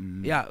 28.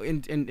 Yeah,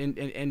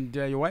 and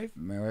your wife?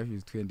 My wife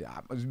is 20.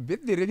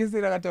 Birthday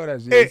rekese rakataura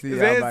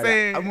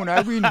zvese. Munhu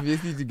ari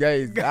kuuniversity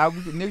guys.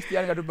 Next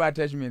year ngatopa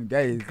attachment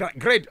guys.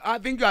 Great. I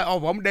think you are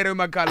vamudare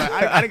makala.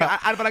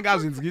 Ari pananga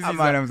azvinzwisisa.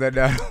 Amana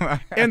musadaro.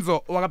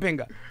 Enzo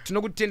wakapenga.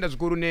 Tinokutenda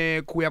zvikuru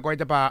nekuuya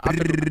kwaita pa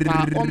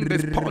on the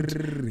spot.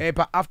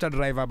 Pa after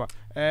drive apa.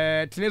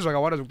 Tine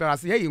zvakawanda zvokutaura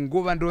asi hey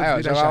nguva ndo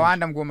zvinoita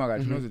zvakawanda mukoma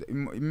kati tinozoti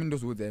imi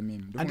ndozodza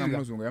imimi. Ndofunga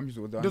munozonga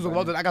yamuzodza.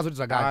 Ndozokubva akazoti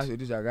zvakati.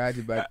 Azoti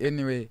zvakati but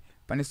anyway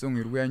pane song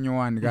iri kuya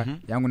nyowandika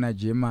yangu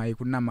naJema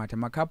yekunamata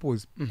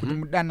macouples kuti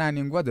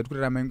mudanane nguva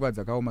dzatikurarama nguva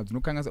dzakaoma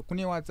dzinokangasa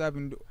kune WhatsApp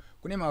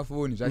kune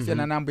mafoni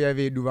zvasiyana nambuya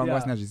vedu vangu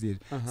vasina zvisizvi.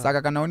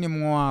 Saka kana une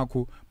mumwe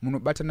wako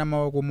munobatana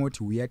maoko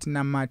moti uya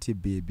tinamate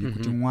baby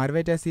kuti Mwari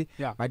vaita se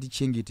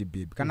vatichengete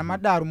baby. Kana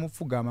madaro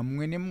mupfugama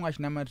mumwe nemumwe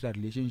achinamatira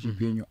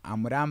relationship yenyu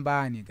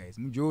amurambane guys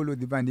mujolo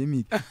the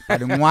pandemic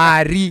but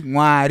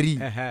Mwari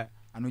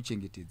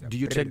anochengetedza. Do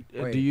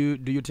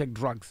you take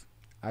drugs?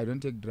 I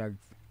don't take drugs.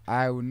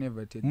 I will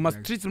never take drugs.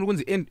 Streets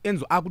munokunzi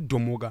Enzo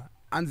akudhomoka.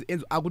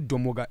 Enzo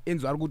akudhomoka.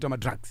 Enzo ari kuita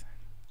madrugs.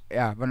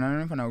 Yeah, vanhu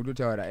vanofanira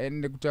kutotaura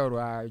ende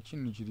kutaurwa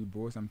chinhu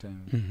chiribo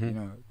sometimes.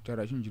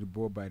 Kutaura chinhu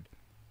chiribo but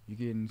you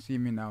can see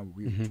me now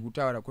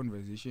kutaura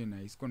conversation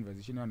is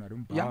conversation vanhu vari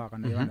mubhawa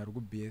kana vanhu vari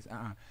kubase.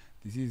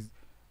 This is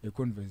a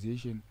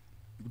conversation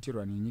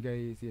kutirwa nenyika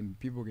yese and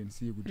people can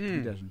see kuti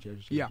kuita zvinhu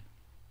chaizvo. Yeah.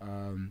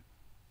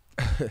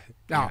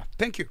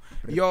 Thank you.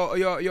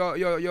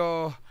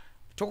 Your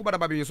talk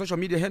about your social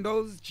media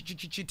handles.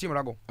 Team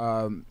rako.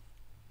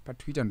 Pa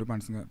Twitter ndo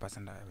pansinga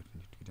pasanda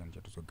Twitter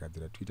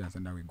ndichatozogadzira Twitter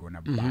asanda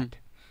wegona but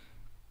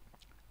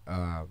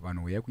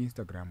vanhu weya ku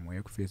Instagram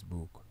weya ku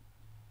Facebook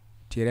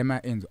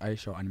tirema Enzo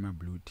Ishall anima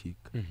blue tick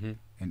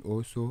and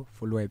also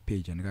follow my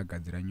page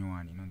andikagadzira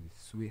nyowani inonzi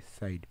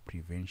suicide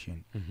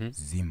prevention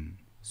zim.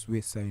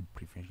 Suicide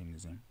prevention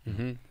zim.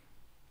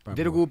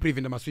 Ndiri ku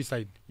prevent ma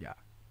suicide. Yeah.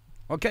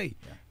 Okay.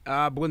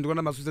 Because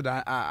ndikuona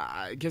masuseda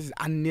cases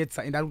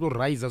anetsa and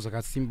arikutorise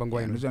zvakasimba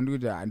nguva ino.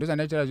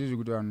 Ndozvandaitaura zvizvi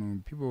kuti vanhu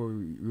people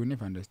will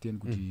never understand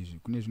kuti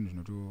kune zvinhu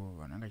zvinoto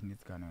vanhu vanga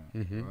chinetsikana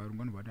varungu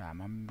vanobva kuti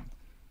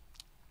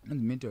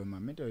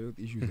mental health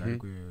issues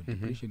ariko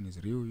depression is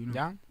real, you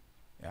know.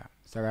 Yeah.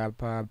 Saka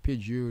pa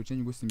page yo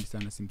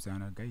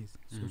simbisana guys.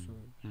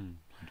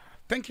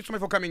 Thank you so much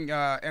for coming,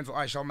 Enzo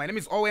Ishall. My name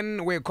is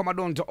Owen. We're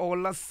Commandant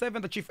Ollah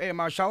 7, the Chief Air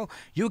Marshal.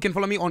 You can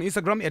follow me on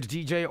Instagram at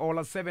DJ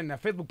Ollah 7,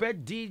 Facebook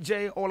page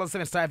DJ Ollah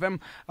 7 Star FM,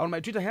 on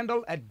my Twitter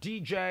handle at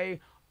DJ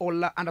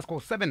Ollah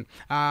 _7.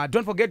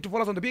 Don't forget to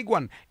follow us on the big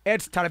one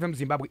at Star FM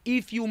Zimbabwe.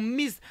 If you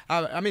missed,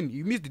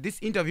 you missed this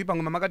interview,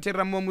 pangu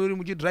mamakatera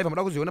muri drive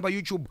amada kuziona pa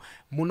YouTube.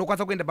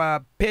 Munokwanisa kuenda pa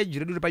page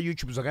redu pa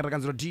YouTube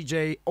zvakakanzira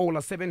DJ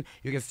Ollah 7.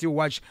 You can still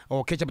watch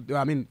or catch up.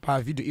 Pa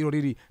video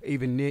irori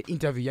even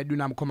interview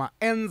yaduna mkoma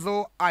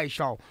Enzo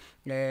Ishall.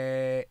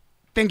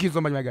 Thank you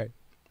so much, my guy.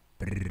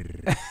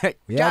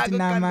 Uyati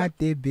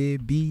namate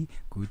baby,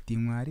 kuti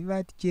mwari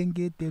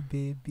vatichengete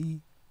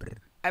baby.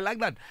 I like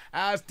that.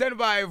 Stand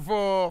by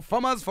for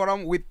Farmers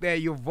Forum with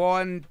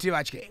Yvonne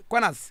Tivachke.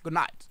 Kwanas, good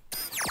night.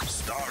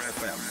 Star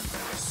FM,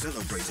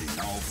 celebrating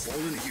our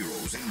fallen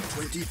heroes in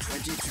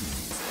 2022.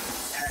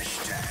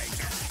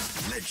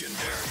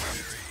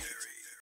 #legendary.